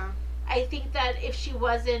 and like I think that if she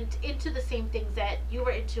wasn't into the same things that you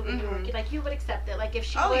were into when you were a kid, like you would accept it. Like if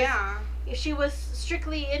she was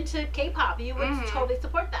strictly into K-pop, you would totally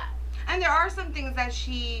support that. And there are some things that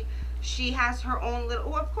she has her own little,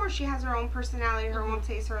 well, of course she has her own personality, her own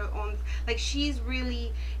taste, her own, like she's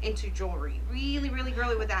really into jewelry, really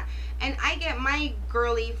girly with that. And I get my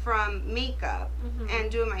girly from makeup and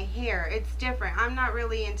doing my hair. It's different. I'm not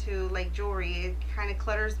really into like jewelry. It kind of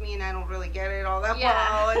clutters me and I don't really get it all that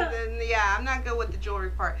well. And then I'm not good with the jewelry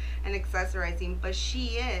part and accessorizing, but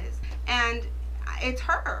she is. And it's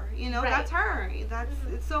her, you know, that's her. That's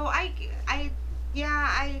so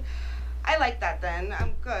I like that then.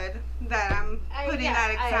 I'm good that I'm putting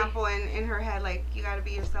that example in her head, like, you gotta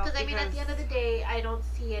be yourself. Because, I mean, at the end of the day, I don't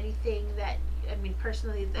see anything that, I mean,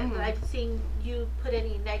 personally, that I've seen you put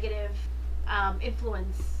any negative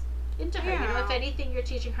influence into her. You know, if anything, you're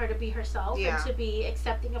teaching her to be herself and to be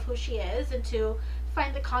accepting of who she is and to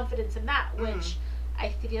find the confidence in that, which I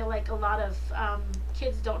feel like a lot of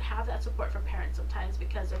kids don't have that support from parents sometimes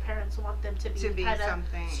because their parents want them to be kind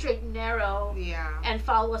of straight and narrow and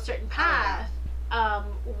follow a certain path,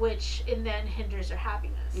 which and then hinders their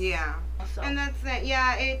happiness. Yeah. So. And that's it.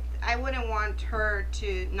 Yeah, I wouldn't want her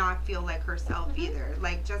to not feel like herself either.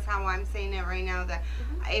 Like just how I'm saying it right now, that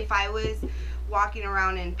if I was walking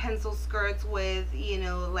around in pencil skirts with, you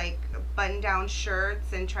know, like button-down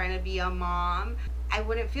shirts and trying to be a mom, I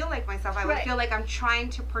wouldn't feel like myself. I would feel like I'm trying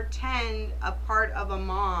to pretend a part of a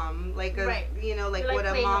mom, like a, you know, like what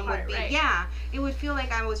a mom would be. Yeah, it would feel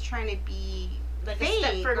like I was trying to be like fake a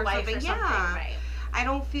Stepford wife or something. Yeah, I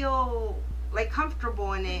don't feel like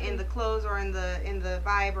comfortable in it, in the clothes or in the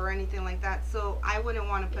vibe or anything like that. So I wouldn't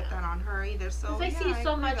want to put that on her either. So I see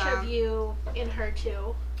so much of you in her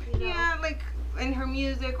too. You know? Yeah, like in her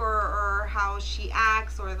music or how she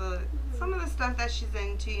acts or some of the stuff that she's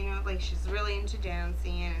into. You know, like she's really into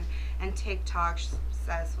dancing and TikTok. She's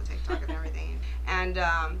obsessed with TikTok and everything. And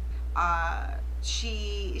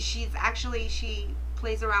she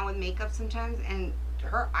plays around with makeup sometimes, and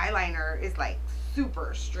her eyeliner is like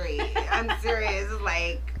super straight. I'm serious. It's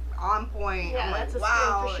like on point. Yeah, I'm that's like, a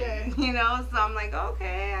wow. for sure. You know, so I'm like,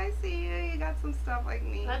 okay, I see you. You got some stuff like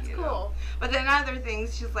me. That's cool. Know? But then other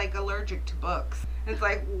things, she's like allergic to books. It's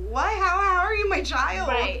like, what? How are you, my child?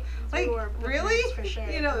 Right. Like, really? For sure.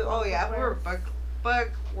 You know, oh yeah, we're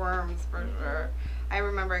bookworms for sure. I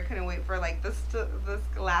remember I couldn't wait for like the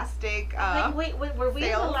Scholastic. Like, wait, were we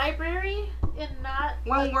in the library and not?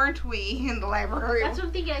 When weren't we in the library? That's what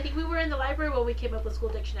I'm thinking. I think we were in the library when we came up with school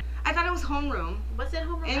dictionary. I thought it was homeroom. Was it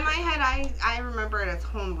homeroom? In my head, I remember it as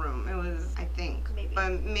homeroom. It was, I think. Maybe.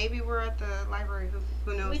 But maybe we're at the library.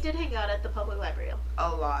 Who knows? We did hang out at the public library. A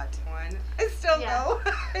lot. I still go.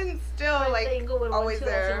 And still like the Inglewood always one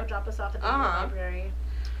too. there. Also would drop us off at the library.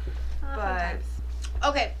 But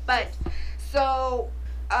okay, but. So,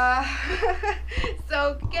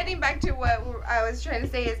 so getting back to what I was trying to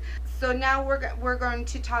say is, so now we're going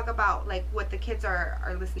to talk about like what the kids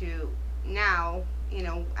are listening to now, you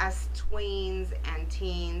know, as tweens and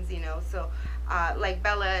teens, you know. So, like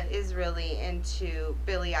Bella is really into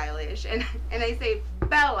Billie Eilish, and I say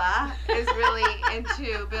Bella is really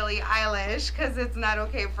into Billie Eilish because it's not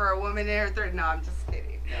okay for a woman in her 30s. No, I'm just kidding.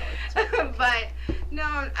 No, but no,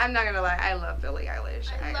 I'm not gonna lie. I love Billie Eilish.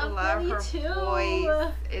 I love her too.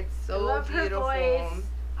 voice. It's so I love beautiful. Her voice.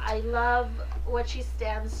 I love what she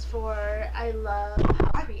stands for. I love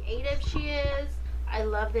how creative she is. I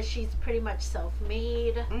love that she's pretty much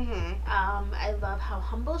self-made. I love how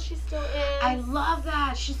humble she still is. I love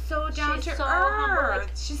that. She's so down to earth. Humble.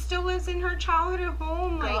 Like, she still lives in her childhood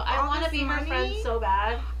home. Like, I want to be her friend so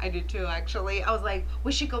bad. I do too, actually. I was like,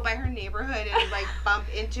 we should go by her neighborhood and like bump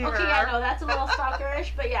into her. Okay, I know that's a little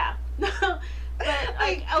stalkerish, but yeah. But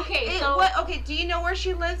like, okay, so what? Okay, do you know where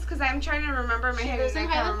she lives? Because I'm trying to remember. She lives in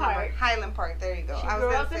Highland Park. Highland Park. There you go. She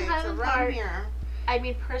grew up in Highland Park. Here. I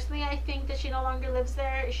mean, personally, I think that she no longer lives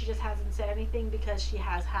there. She just hasn't said anything because she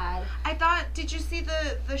has had. I thought. Did you see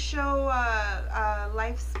the show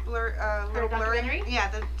Life's Blur? Her documentary? Yeah,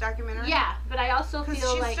 the documentary. Yeah, but I also feel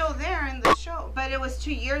she's like still there in the show, but it was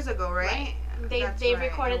 2 years ago, right? They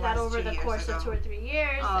recorded that over the course of 2 or 3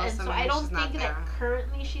 years, and so I don't think that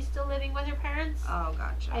currently she's still living with her parents. Oh,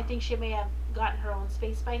 gotcha. I think she may have gotten her own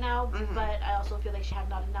space by now, but I also feel like she had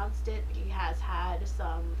not announced it. She has had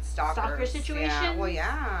some stalker situations. Yeah. Well,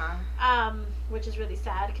 yeah. Which is really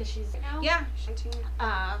sad because she's yeah.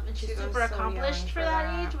 And she's super accomplished for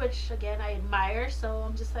that age, which again I admire. So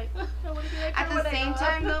I'm just like, I want to be like her. At the same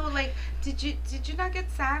time, though, like, did you not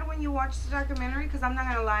get sad when you watched the documentary? Because I'm not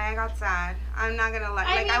gonna lie, I got sad. I'm not gonna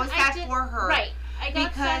lie. I was sad for her. Right. I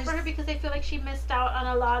got sad for her because I feel like she missed out on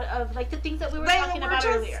a lot of like the things that we were talking about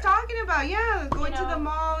earlier. Talking about going to the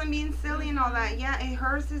mall and being silly and all that. Yeah, and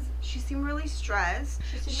hers is. She seemed really stressed.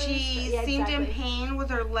 She seemed in pain with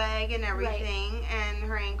her leg and everything and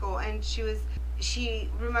her ankle. And she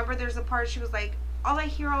remember there's a part she was like, all I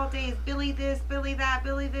hear all day is Billie this, Billie that,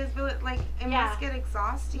 Billie this, Billie like it must get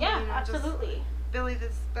exhausting. Yeah, absolutely. Just, Billie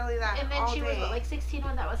this, Billie that. And then she was like 16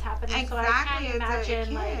 when that was happening. Exactly. So I can't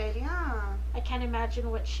imagine I can't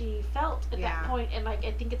imagine what she felt at that point, and like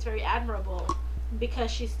I think it's very admirable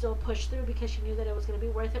because she still pushed through because she knew that it was going to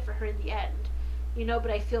be worth it for her in the end, you know.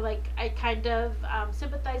 But I feel like I kind of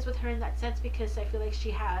sympathize with her in that sense because I feel like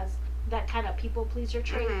she has that kind of people pleaser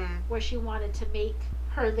trait where she wanted to make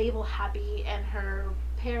her label happy and her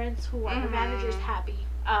parents who are her managers happy,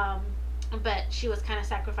 but she was kind of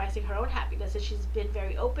sacrificing her own happiness, and she's been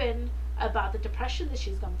very open about the depression that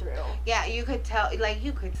she's gone through. Yeah, you could tell, like,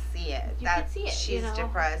 you could see it. You could see it. She's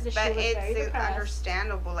depressed. But it's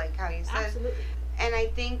understandable, like how you said. Absolutely. And I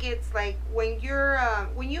think it's like when you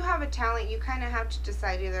have a talent, you kind of have to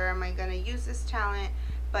decide either am I going to use this talent,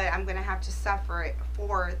 but I'm going to have to suffer it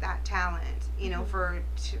for that talent. You know, for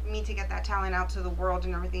me to get that talent out to the world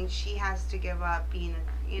and everything, she has to give up being,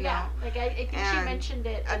 you know. Like I think she mentioned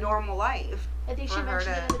it. A normal life. I think she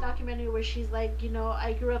mentioned it in the documentary where she's like, you know,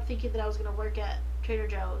 I grew up thinking that I was going to work at Trader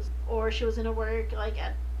Joe's, or she was going to work like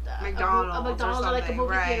at McDonald's, a McDonald's or like a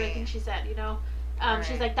movie theater. I think she said, you know.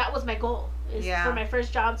 She's like, that was my goal, is for my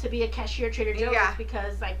first job to be a cashier at Trader Joe's,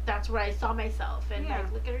 because like that's where I saw myself, and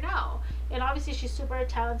like look at her now. And obviously she's super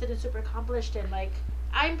talented and super accomplished, and like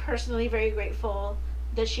I'm personally very grateful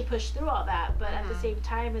that she pushed through all that, but at the same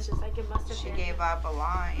time it's just like it must have she gave up a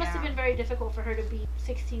lot. Must have been very difficult for her to be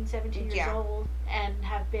 16, 17 years old and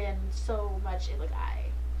have been so much in the eye.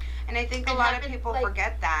 And I think a lot of people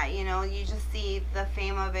forget that, you know, you just see the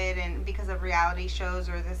fame of it and because of reality shows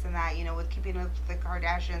or this and that, you know, with Keeping Up with the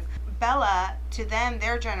Kardashians. Bella, to them,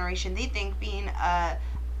 their generation, they think being a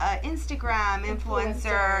Instagram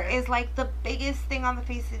influencer is like the biggest thing on the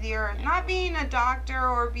face of the earth. Not being a doctor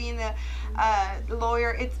or being a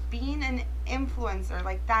lawyer, it's being an influencer.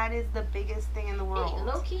 Like that is the biggest thing in the world. Hey,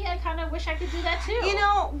 low-key, I kind of wish I could do that too. You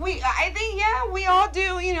know, I think we all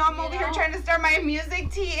do. You know, I'm over here trying to start my music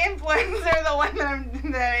tea influencer, the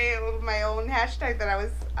one my own hashtag that I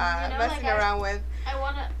was messing around with. I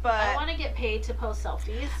wanna get paid to post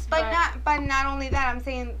selfies. But not only that, I'm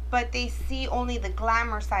saying, but they see only the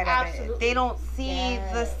glamour side of it. They don't see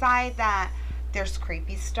the side that there's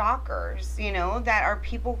creepy stalkers, you know, that are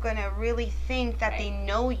people gonna really think that they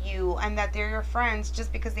know you and that they're your friends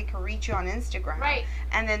just because they can reach you on Instagram. Right.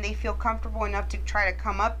 And then they feel comfortable enough to try to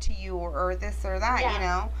come up to you or this or that, you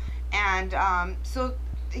know. And so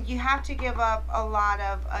you have to give up a lot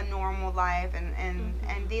of a normal life,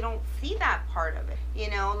 and they don't see that part of it, you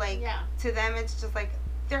know, like to them it's just like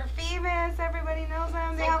they're famous, everybody knows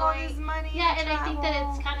them, they have all this money, and I think that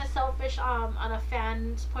it's kind of selfish on a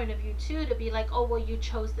fan's point of view too, to be like, oh well, you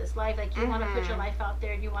chose this life, like you want to put your life out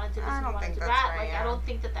there and you want to do this and you want to do that, like I don't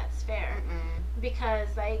think that that's fair, because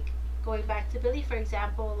like going back to Billie, for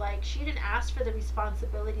example, like she didn't ask for the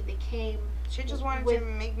responsibility that came. She just wanted to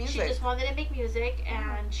make music. She just wanted to make music,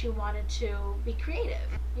 and she wanted to be creative,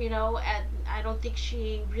 you know, and I don't think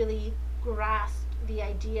she really grasped the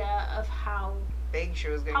idea of how big she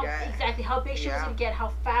was gonna get. Exactly, how big she was gonna get, how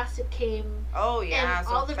fast it came. Oh yeah, and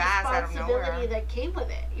so all the fast responsibility that came with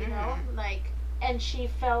it, you know, like, and she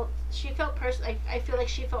felt I feel like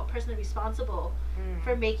she felt personally responsible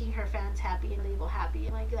for making her fans happy and label happy,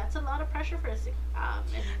 and like that's a lot of pressure for us.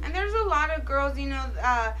 And there's a lot of girls, you know,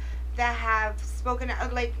 that have spoken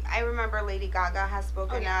out, like I remember Lady Gaga has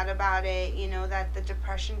spoken out about it, you know, that the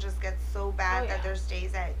depression just gets so bad that there's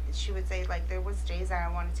days that she would say, like, there was days that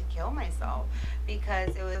I wanted to kill myself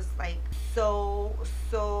because it was like so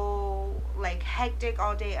like hectic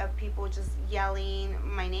all day of people just yelling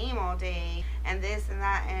my name all day and this and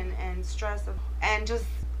that and stress of, and just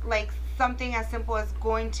like something as simple as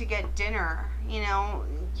going to get dinner, you know,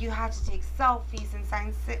 you have to take selfies and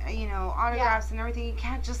sign, you know, autographs and everything. You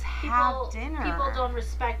can't just have dinner. People don't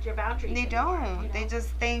respect your boundaries. They don't. You know? They just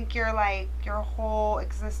think you're like, your whole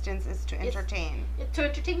existence is to entertain. It's to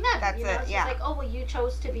entertain them. That's you know? it. It's just like, oh well, you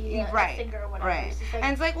chose to be a singer or whatever. Right. It's like,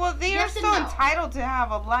 and it's like, well, they are still entitled to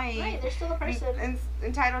have a life. Right. They're still a person.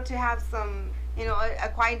 Entitled to have some, you know, a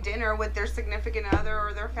quiet dinner with their significant other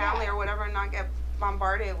or their family or whatever, and not get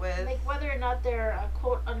bombarded with, like, whether or not they're a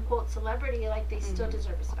quote unquote celebrity, like they still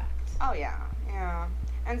deserve respect. Oh yeah.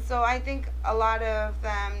 And so I think a lot of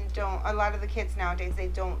the kids nowadays, they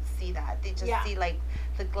don't see that. They just see like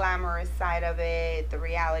the glamorous side of it, the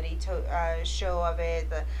reality show of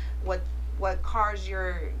it, the what cars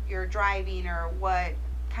you're driving, or what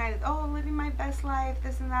kind of living my best life,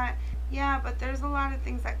 this and that. Yeah, but there's a lot of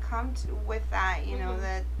things that come with that, you know,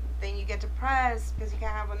 that then you get depressed because you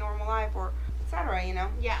can't have a normal life, or etc., you know.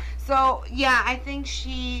 Yeah. So yeah, I think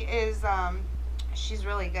she is she's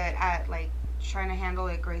really good at like trying to handle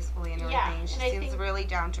it gracefully and everything. She seems really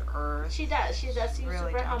down to earth. She does seem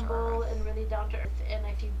really super humble and really down to earth, and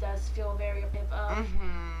I think does feel very appreciative of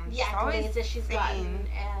the accolades that she's gotten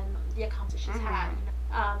and the accomplishments she's had.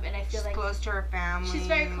 And I feel she's like close to her family. She's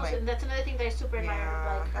very close, and that's another thing that I super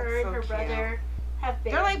admire. Like her and her brother have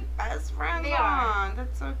been. They're like best friends. They are.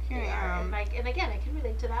 That's so cute. And like, and again, I can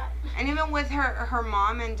relate to that. And even with her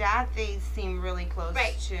mom and dad, they seem really close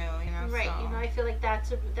too. You know. Right. So. You know, I feel like that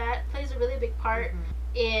plays a really big part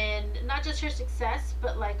in not just her success,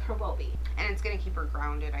 but like her well-being. And it's gonna keep her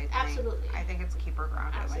grounded. I think. Absolutely. I think it's keep her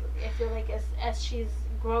grounded. Absolutely. Like, I feel like as she's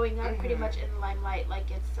growing up, pretty much in the limelight,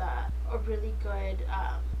 like it's a really good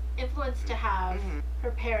influence to have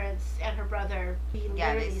her parents and her brother be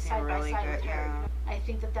literally side by side with her. I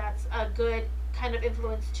think that's a good kind of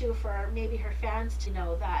influence too for maybe her fans to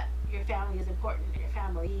know that your family is important. Your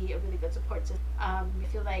family, a really good support system. I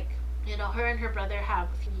feel like, you know, her and her brother have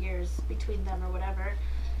a few years between them or whatever.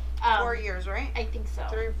 4 years, right? I think so.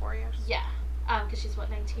 3 or 4 years. Yeah. Because she's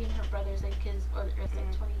 19. Her brother's like his, or it's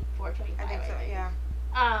like 24, 25. I think so. Yeah.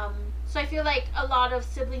 So I feel like a lot of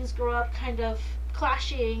siblings grow up kind of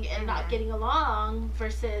clashing and not getting along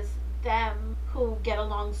versus them who get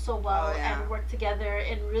along so well and work together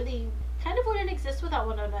and really kind of wouldn't exist without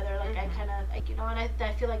one another. Like I kind of like, you know, and I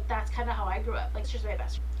feel like that's kind of how I grew up. Like, sister's my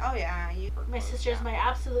best friend. Oh yeah, my sister's my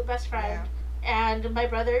absolute best friend, and my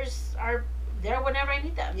brothers are there whenever I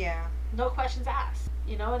need them. Yeah, no questions asked.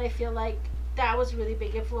 You know, and I feel like that was a really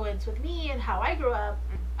big influence with me and how I grew up.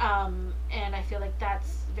 And I feel like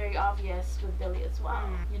that's very obvious with Billie as well.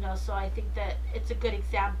 You know, so I think that it's a good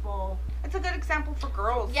example. It's a good example for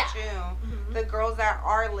girls too. The girls that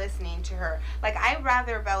are listening to her. Like, I'd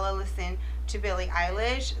rather Bella listen to Billie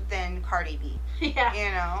Eilish than Cardi B. Yeah. You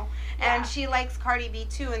know? And she likes Cardi B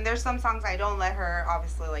too, and there's some songs I don't let her,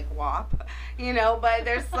 obviously, like WAP, you know, but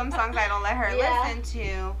there's some songs I don't let her listen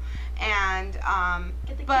to. And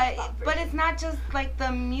but it's not just like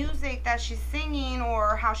the music that she's singing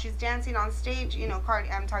or how she's dancing on stage. You know,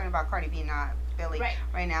 I'm talking about Cardi B, not Billie,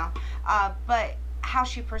 right now. But how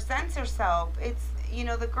she presents herself. It's, you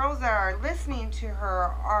know, the girls that are listening to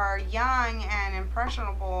her are young and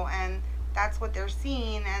impressionable, and that's what they're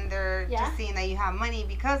seeing, and they're just seeing that you have money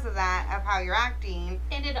because of that, of how you're acting.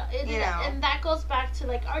 And and that goes back to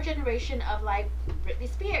like our generation of like Britney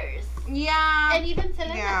Spears. Yeah. And even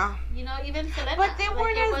Selena. Yeah. You know, even Selena. But they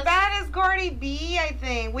weren't as bad as Cardi B, I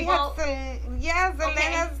think.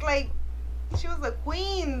 Selena's like, she was a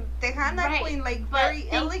queen. Tejana queen, like very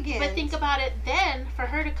elegant. But think about it then, for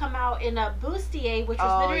her to come out in a bustier, which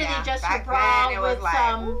was literally just her bra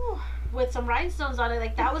with some rhinestones on it,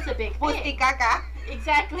 like that was a big thing.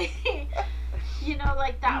 Exactly. You know,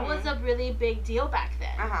 like that was a really big deal back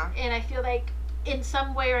then. And I feel like in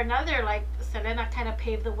some way or another, like Selena kind of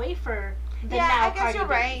paved the way for the now I guess Cardi you're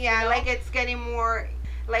right. B, Yeah, you know? like it's getting more,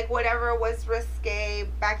 like whatever was risque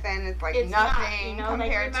back then, it's like nothing not, you know,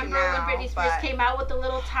 compared like, to now. Remember when Britney Spears came out with the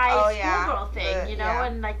little tie schoolgirl thing, you know,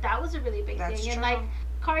 and like that was a really big thing. True. And like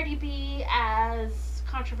Cardi B, as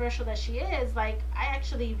controversial that she is, like I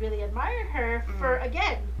actually really admired her for,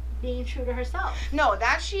 again, being true to herself. No,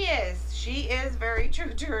 that she is very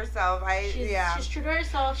true to herself. She's true to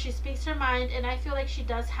herself. She speaks her mind, and I feel like she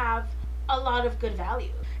does have a lot of good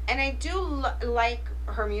value. And I do like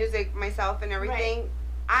her music myself and everything.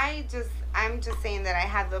 I'm just saying that I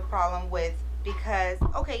have the problem with, because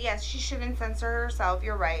yes, she shouldn't censor herself,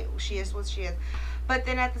 you're right, she is what she is, but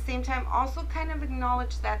then at the same time also kind of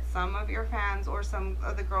acknowledge that some of your fans or some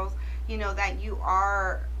of the girls, you know, that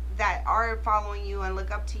are following you and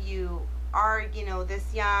look up to you are, you know,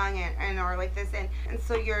 this young and are like this, and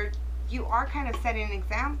so you are kind of setting an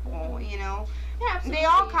example, you know. Yeah, absolutely. They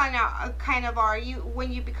all kind of are. You, when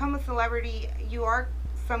you become a celebrity, you are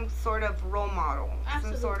some sort of role model.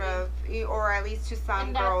 Absolutely. Some sort of, or at least to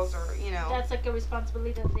some girls, or, you know. That's like a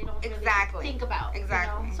responsibility that they don't really think about.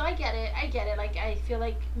 Exactly. You know? So I get it. Like, I feel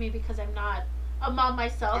like maybe because I'm not a mom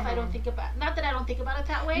myself, I don't think about, not that I don't think about it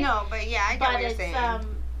that way. No, but yeah, I get what you're saying.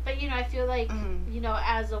 But, you know, I feel like, you know,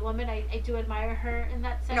 as a woman, I do admire her in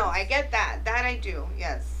that sense. No, I get that. That I do,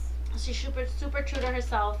 yes. She's super true to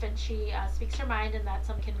herself, and she speaks her mind, and that's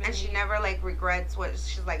something really. And she never like regrets what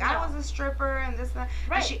she's like. No. I was a stripper and this and that.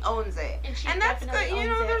 Right. And she owns it. And that's good. You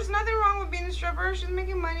know, there's nothing wrong with being a stripper. She's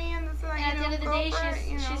making money and this and that. And at the end of the day,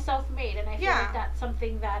 she's self-made, and I feel like that's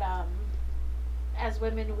something that as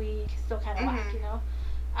women we still kind of lack, you know.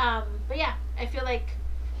 But yeah, I feel like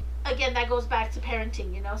again that goes back to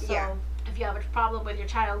parenting, you know. So. If you have a problem with your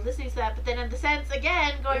child listening to that, but then in the sense,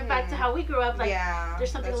 again, going back to how we grew up, like,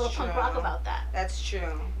 there's something a little punk rock about that. That's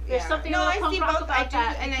true. There's something a little punk rock about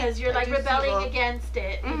that, because you're, like, rebelling against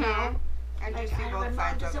it, you know? I do see both sides of it.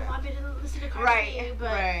 My mom doesn't want me to listen to Cardi B, but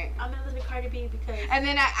I'm going to listen to Cardi B because... And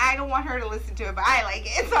then I don't want her to listen to it, but I like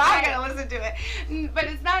it, so I'm going to listen to it. But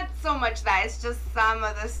it's not so much that. It's just some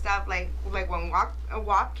of the stuff, like when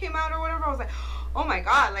WAP came out or whatever, I was like... Oh my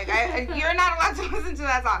God! Like you're not allowed to listen to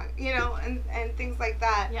that song, you know, and things like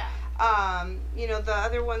that. Yeah. You know, the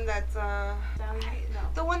other one that's the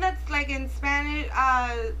one that's like in Spanish.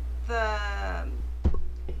 Oh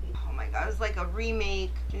my It was like a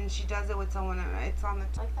remake, and she does it with someone. It's on the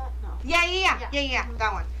like that. No. Yeah. Mm-hmm.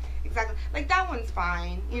 That one. Exactly. Like that one's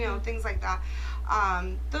fine. You know, things like that.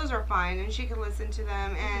 Those are fine, and she can listen to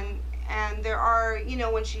them. And there are, you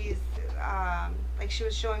know, when she's like she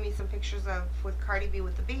was showing me some pictures of with Cardi B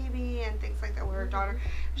with the baby and things like that with her daughter.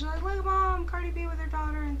 She's like, look, mom, Cardi B with her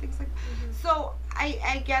daughter and things like that. So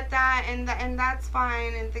I get that, and that's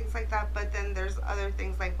fine and things like that. But then there's other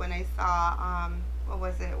things like when I saw what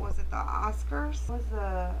was it? Was it the Oscars? Was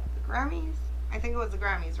the Grammys? I think it was the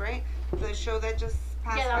Grammys, right? The show that just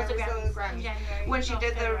passed by the recently, the Grammys. In January. When she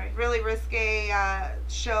did February. the really risque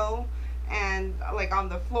show and like on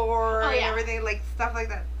the floor and everything, like stuff like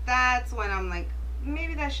that. That's when I'm like,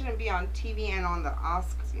 maybe that shouldn't be on TV and on the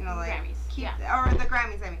Oscars, you know, like Grammys, or the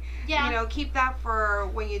Grammys. I mean, you know, keep that for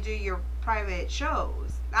when you do your private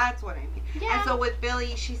shows. That's what I mean. Yeah. And so with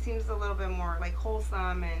Billie, she seems a little bit more like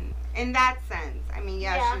wholesome, and in that sense, I mean,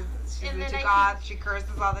 she's into God. She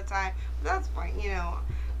curses all the time. But that's fine, you know.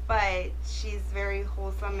 But she's very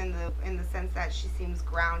wholesome in the sense that she seems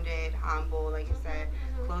grounded, humble, like you said,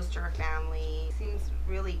 close to her family. Seems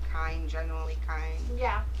really kind, genuinely kind.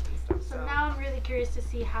 Yeah. So now I'm really curious to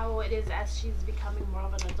see how it is as she's becoming more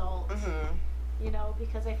of an adult. You know,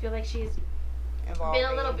 because I feel like she's been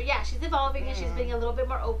a little bit, she's evolving and she's being a little bit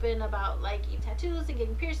more open about like getting tattoos and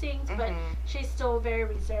getting piercings, but she's still very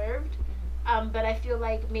reserved. But I feel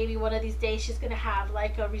like maybe one of these days she's gonna have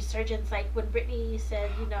like a resurgence, like when Britney said,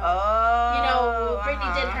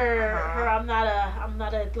 Britney did her I'm not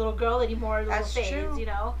a little girl anymore, little phase, true. You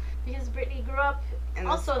know, because Britney grew up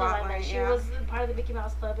also in the limelight. She was part of the Mickey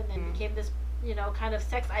Mouse Club and then became this, you know, kind of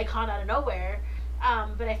sex icon out of nowhere.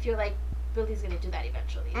 But I feel like Billie's gonna do that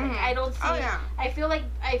eventually. Like I don't see. I feel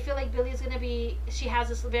like Billie's gonna be. She has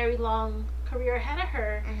this very long career ahead of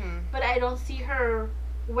her, but I don't see her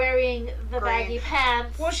wearing the baggy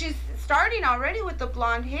pants. Well, she's starting already with the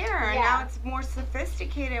blonde hair, and now it's more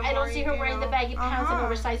sophisticated. I don't see her wearing the baggy pants and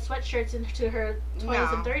oversized sweatshirts into her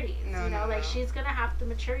 20s and 30s. No, like she's gonna have to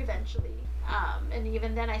mature eventually. And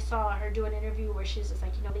even then, I saw her do an interview where she's just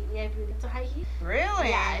like, you know, lately I've really into high heels. Really?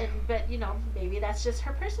 Yeah, but you know, maybe that's just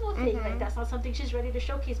her personal thing. Like that's not something she's ready to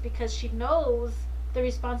showcase because she knows the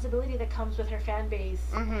responsibility that comes with her fan base,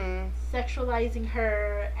 sexualizing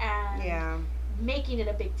her and making it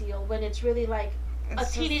a big deal when it's really like a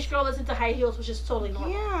teenage girl is into high heels, which is totally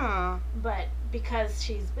normal. Yeah. But because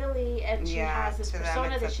she's Billie and she has this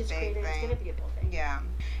persona that she's created, it's gonna be a big thing. Yeah.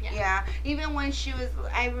 Even when she was,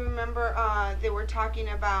 I remember they were talking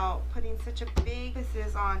about putting such a big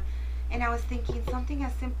emphasis on, and I was thinking something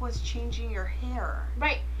as simple as changing your hair.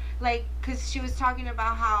 Right. Like, cause she was talking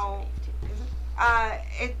about how,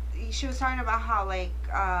 she was talking about how like,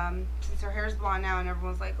 since her hair's blonde now and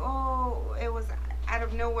everyone's like, oh, it was out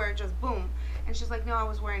of nowhere, just boom. And she's like, no, I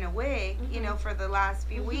was wearing a wig, you know, for the last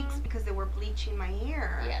few weeks because they were bleaching my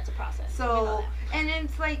hair. Yeah, it's a process. So, and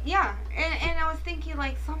it's like, and I was thinking,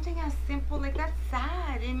 like, something as simple, like, that's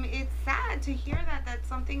sad. And it's sad to hear that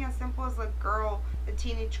something as simple as a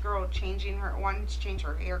teenage girl wanting to change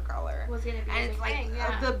her hair color. Was going to be and it's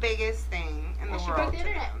like the biggest thing in the world. She broke the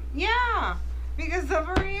internet. Yeah, because of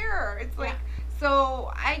her hair. It's like,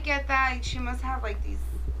 so I get that. She must have, like, these,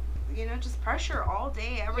 you know, just pressure all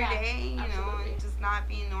day, every day, you know, and just not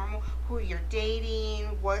being normal. Who you're dating,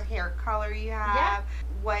 what hair color you have,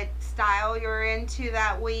 what style you're into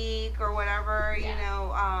that week or whatever, you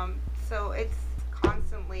know. So it's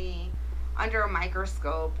constantly under a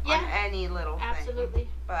microscope on any little thing.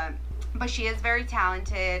 But she is very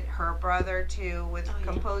talented. Her brother too, with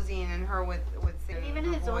composing, and her with singing. And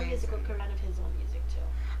even his own musical career, of his own music too.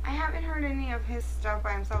 I haven't heard any of his stuff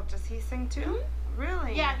by himself. Does he sing too?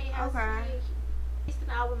 Really? Yeah, he has. Okay. He released an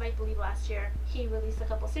album, I believe, last year. He released a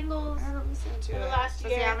couple singles. I haven't listened to it. Last year.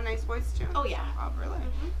 Does he have a nice voice too? Oh yeah. Oh really?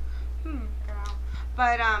 Girl.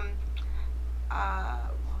 But what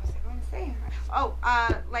was I going to say? Oh,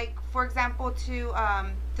 like for example, too,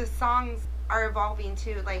 the songs are evolving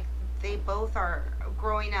too. Like they both are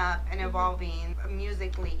growing up and evolving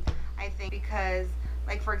musically. I think because,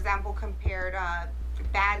 like for example, compared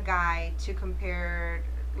 "Bad Guy" to compared.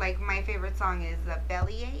 Like, my favorite song is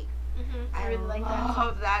Bellyache. I really like that. I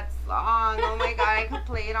love that song. Oh my god, I could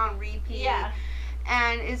play it on repeat. Yeah.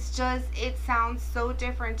 And it's just, it sounds so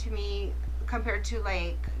different to me compared to,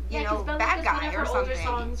 like, you know, Bad Guy or something. Older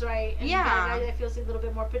songs, right? And Bad Guy, that feels a little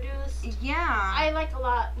bit more produced. Yeah. I like a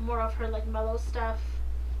lot more of her, like, mellow stuff.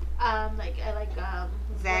 Like, I like,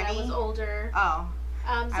 when I was older. Oh.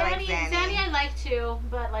 Zanny, I like Zanny. I like too,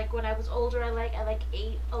 but, like, when I was older, I like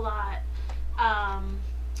 8 a lot.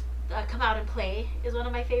 Come Out and Play is one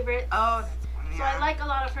of my favorites. Oh, that's funny. So I like a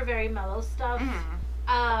lot of her very mellow stuff.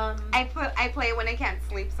 I play it when I can't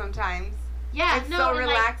sleep sometimes. Yeah, it's so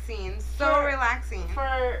relaxing, like, so relaxing.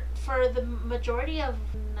 For the majority of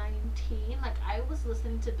 19, like I was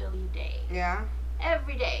listening to Billie Day. Yeah.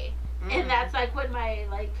 Every day, and that's like when my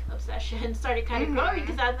like obsession started kind of growing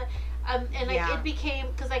because and like it became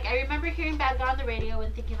because like I remember hearing Bad Guy on the radio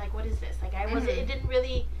and thinking like, what is this? Like I wasn't. It didn't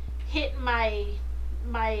really hit my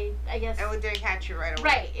I guess. It didn't catch you right away.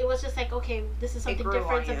 Right. It was just like, okay, this is something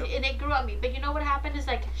different, and it grew on me. But you know what happened is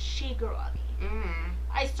like she grew on me.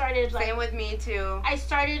 I started like same with me too. I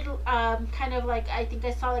started kind of like I think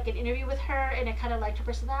I saw like an interview with her and I kind of liked her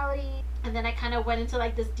personality, and then I kind of went into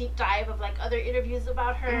like this deep dive of like other interviews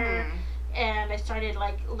about her. And I started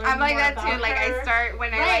like learning I'm like more that about too. her. Like I start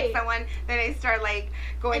when I like someone, then I start like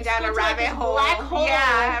going down a rabbit hole. Black hole.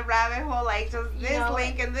 Yeah, a rabbit hole. Like just this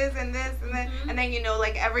link and this and this and then you know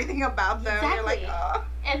like everything about them. Exactly. You're like, oh.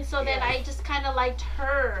 And so then I just kind of liked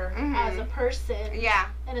her as a person. Yeah.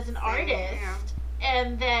 And as an artist. Yeah.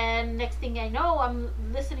 And then next thing I know, I'm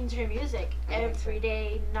listening to her music every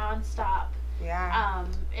day, nonstop. Yeah.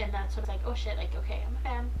 And that's when it's like, oh shit, like okay, I'm a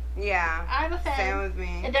fan. Yeah. I'm a fan. Same with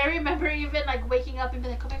me. And I remember even like waking up and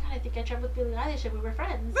being like, oh my god, I think I traveled with Billie Eilish and we were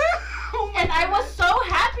friends. And I was so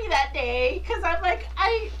happy that day because I'm like,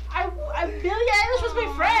 I Billie Eilish was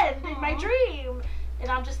my friend in my dream. And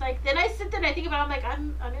I'm just like, then I sit there and I think about it, I'm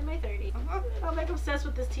like, I'm in my 30s. I'm like obsessed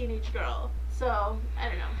with this teenage girl. So, I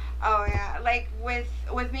don't know. Oh yeah, like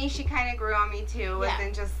with me, she kind of grew on me too. It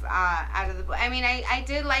wasn't just out of the blue. I mean, I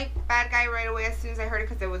did like Bad Guy right away as soon as I heard it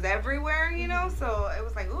because it was everywhere, you know. So it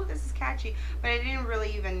was like, ooh, this is catchy. But I didn't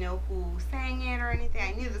really even know who sang it or anything.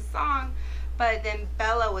 I knew the song, but then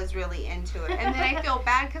Bella was really into it, and then I feel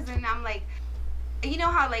bad because then I'm like, you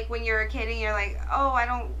know how like when you're a kid and you're like, oh, I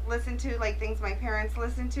don't listen to like things my parents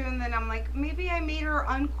listen to, and then I'm like, maybe I made her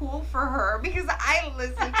uncool for her because I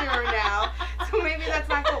listen to her now, so maybe that's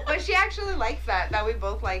not cool. But she actually likes that we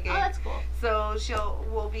both like it. Oh, that's cool. So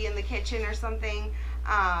we'll be in the kitchen or something,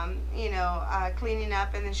 cleaning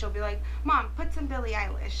up, and then she'll be like, Mom, put some Billie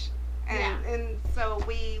Eilish, and so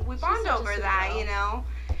we bond over that, girl. You know,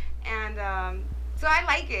 and so I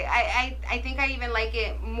like it. I think I even like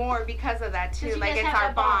it more because of that too. Like it's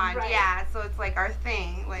our bond. Right. Yeah. So it's like our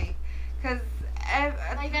thing. Like, cause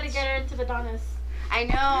I gotta get her into the Donnas. I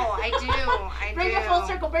know. I do. Bring it full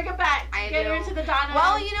circle. Bring it back. Get her into the Donnas.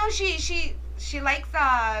 Well, you know, she likes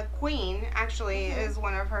Queen. Actually, is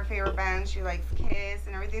one of her favorite bands. She likes Kiss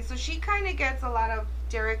and everything. So she kind of gets a lot of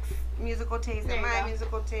Derek's musical taste and my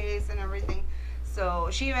musical taste and everything. So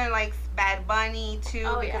she even likes Bad Bunny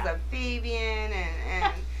too because of Fabian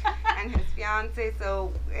and his fiance.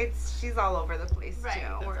 So she's all over the place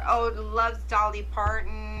too. Awesome. Loves Dolly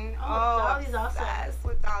Parton. Dolly's obsessed awesome.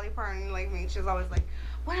 with Dolly Parton like me. She's always like,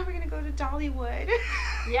 when are we gonna go to Dollywood?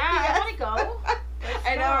 Yeah, I want to go.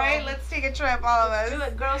 I know, right? Let's take a trip, all of us. Do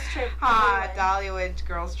a girls trip. Dollywood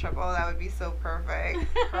girls trip. Oh, that would be so perfect.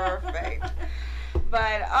 Perfect.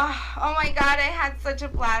 But oh my God, I had such a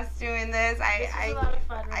blast doing this. This was a lot of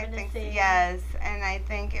fun. I think yes, and I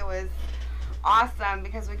think it was awesome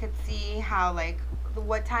because we could see how like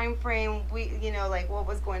what time frame like what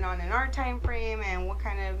was going on in our time frame and what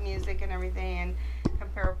kind of music and everything and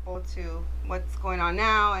comparable to what's going on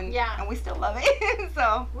now and we still love it.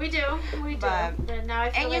 So we do. But now I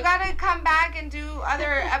feel and you gotta come back and do other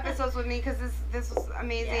episodes with me because this was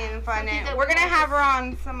amazing and fun, and we're gonna have her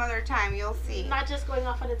on some other time. You'll see. Not just going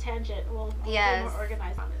off on a tangent. We'll be more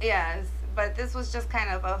organized on it. Yes, but this was just kind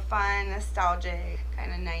of a fun, nostalgic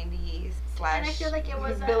kind of 90s slash. And I feel like it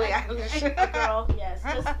was Billie Eilish. A girl. Yes,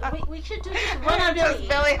 we should do just one on Billie. Just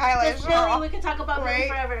Billie Eilish. Just Billie. We could talk about Billie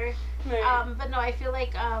forever. Right. But no, I feel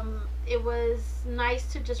like it was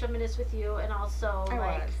nice to just reminisce with you, and also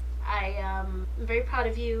I am very proud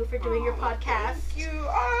of you for doing your podcast. Thank you.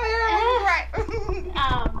 Oh, right.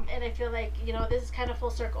 And I feel like this is kind of full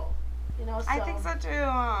circle. So, I think so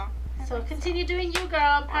too. So continue doing you, girl.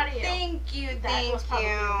 I'm proud of you. Thank you. That was probably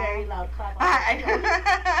a very loud clap.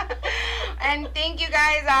 And thank you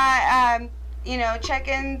guys. Check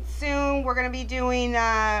in soon. We're gonna be doing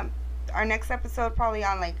our next episode probably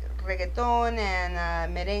on like reggaeton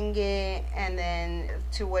and merengue, and then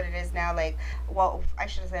to what it is now, like, well, I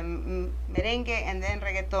should have said merengue and then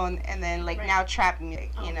reggaeton and then like now trap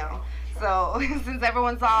music, So since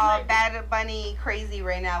everyone's all Bad Bunny crazy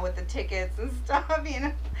right now with the tickets and stuff,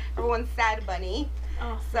 everyone's Sad Bunny.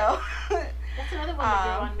 Oh, so that's another one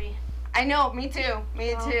that grew on me. I know, me too.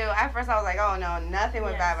 At first I was like, oh no, nothing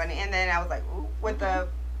with Bad Bunny, and then I was like, ooh, with the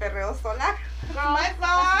Perreo Sola. My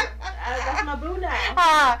song. That's my boo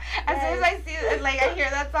now. As soon as I see it, like I hear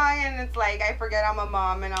that song, and it's like I forget I'm a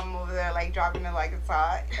mom and I'm over there like dropping it like it's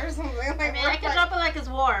hot or something. Like I can drop it like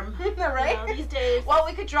warm. Right? You know, these days. Well,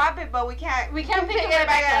 we could drop it, but we can't. We can't pick it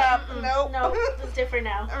back up. Nope. No, it's different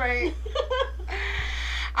now. All right.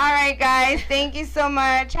 All right, guys. Thank you so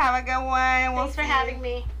much. Have a good one. Thanks for having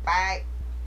me. Bye.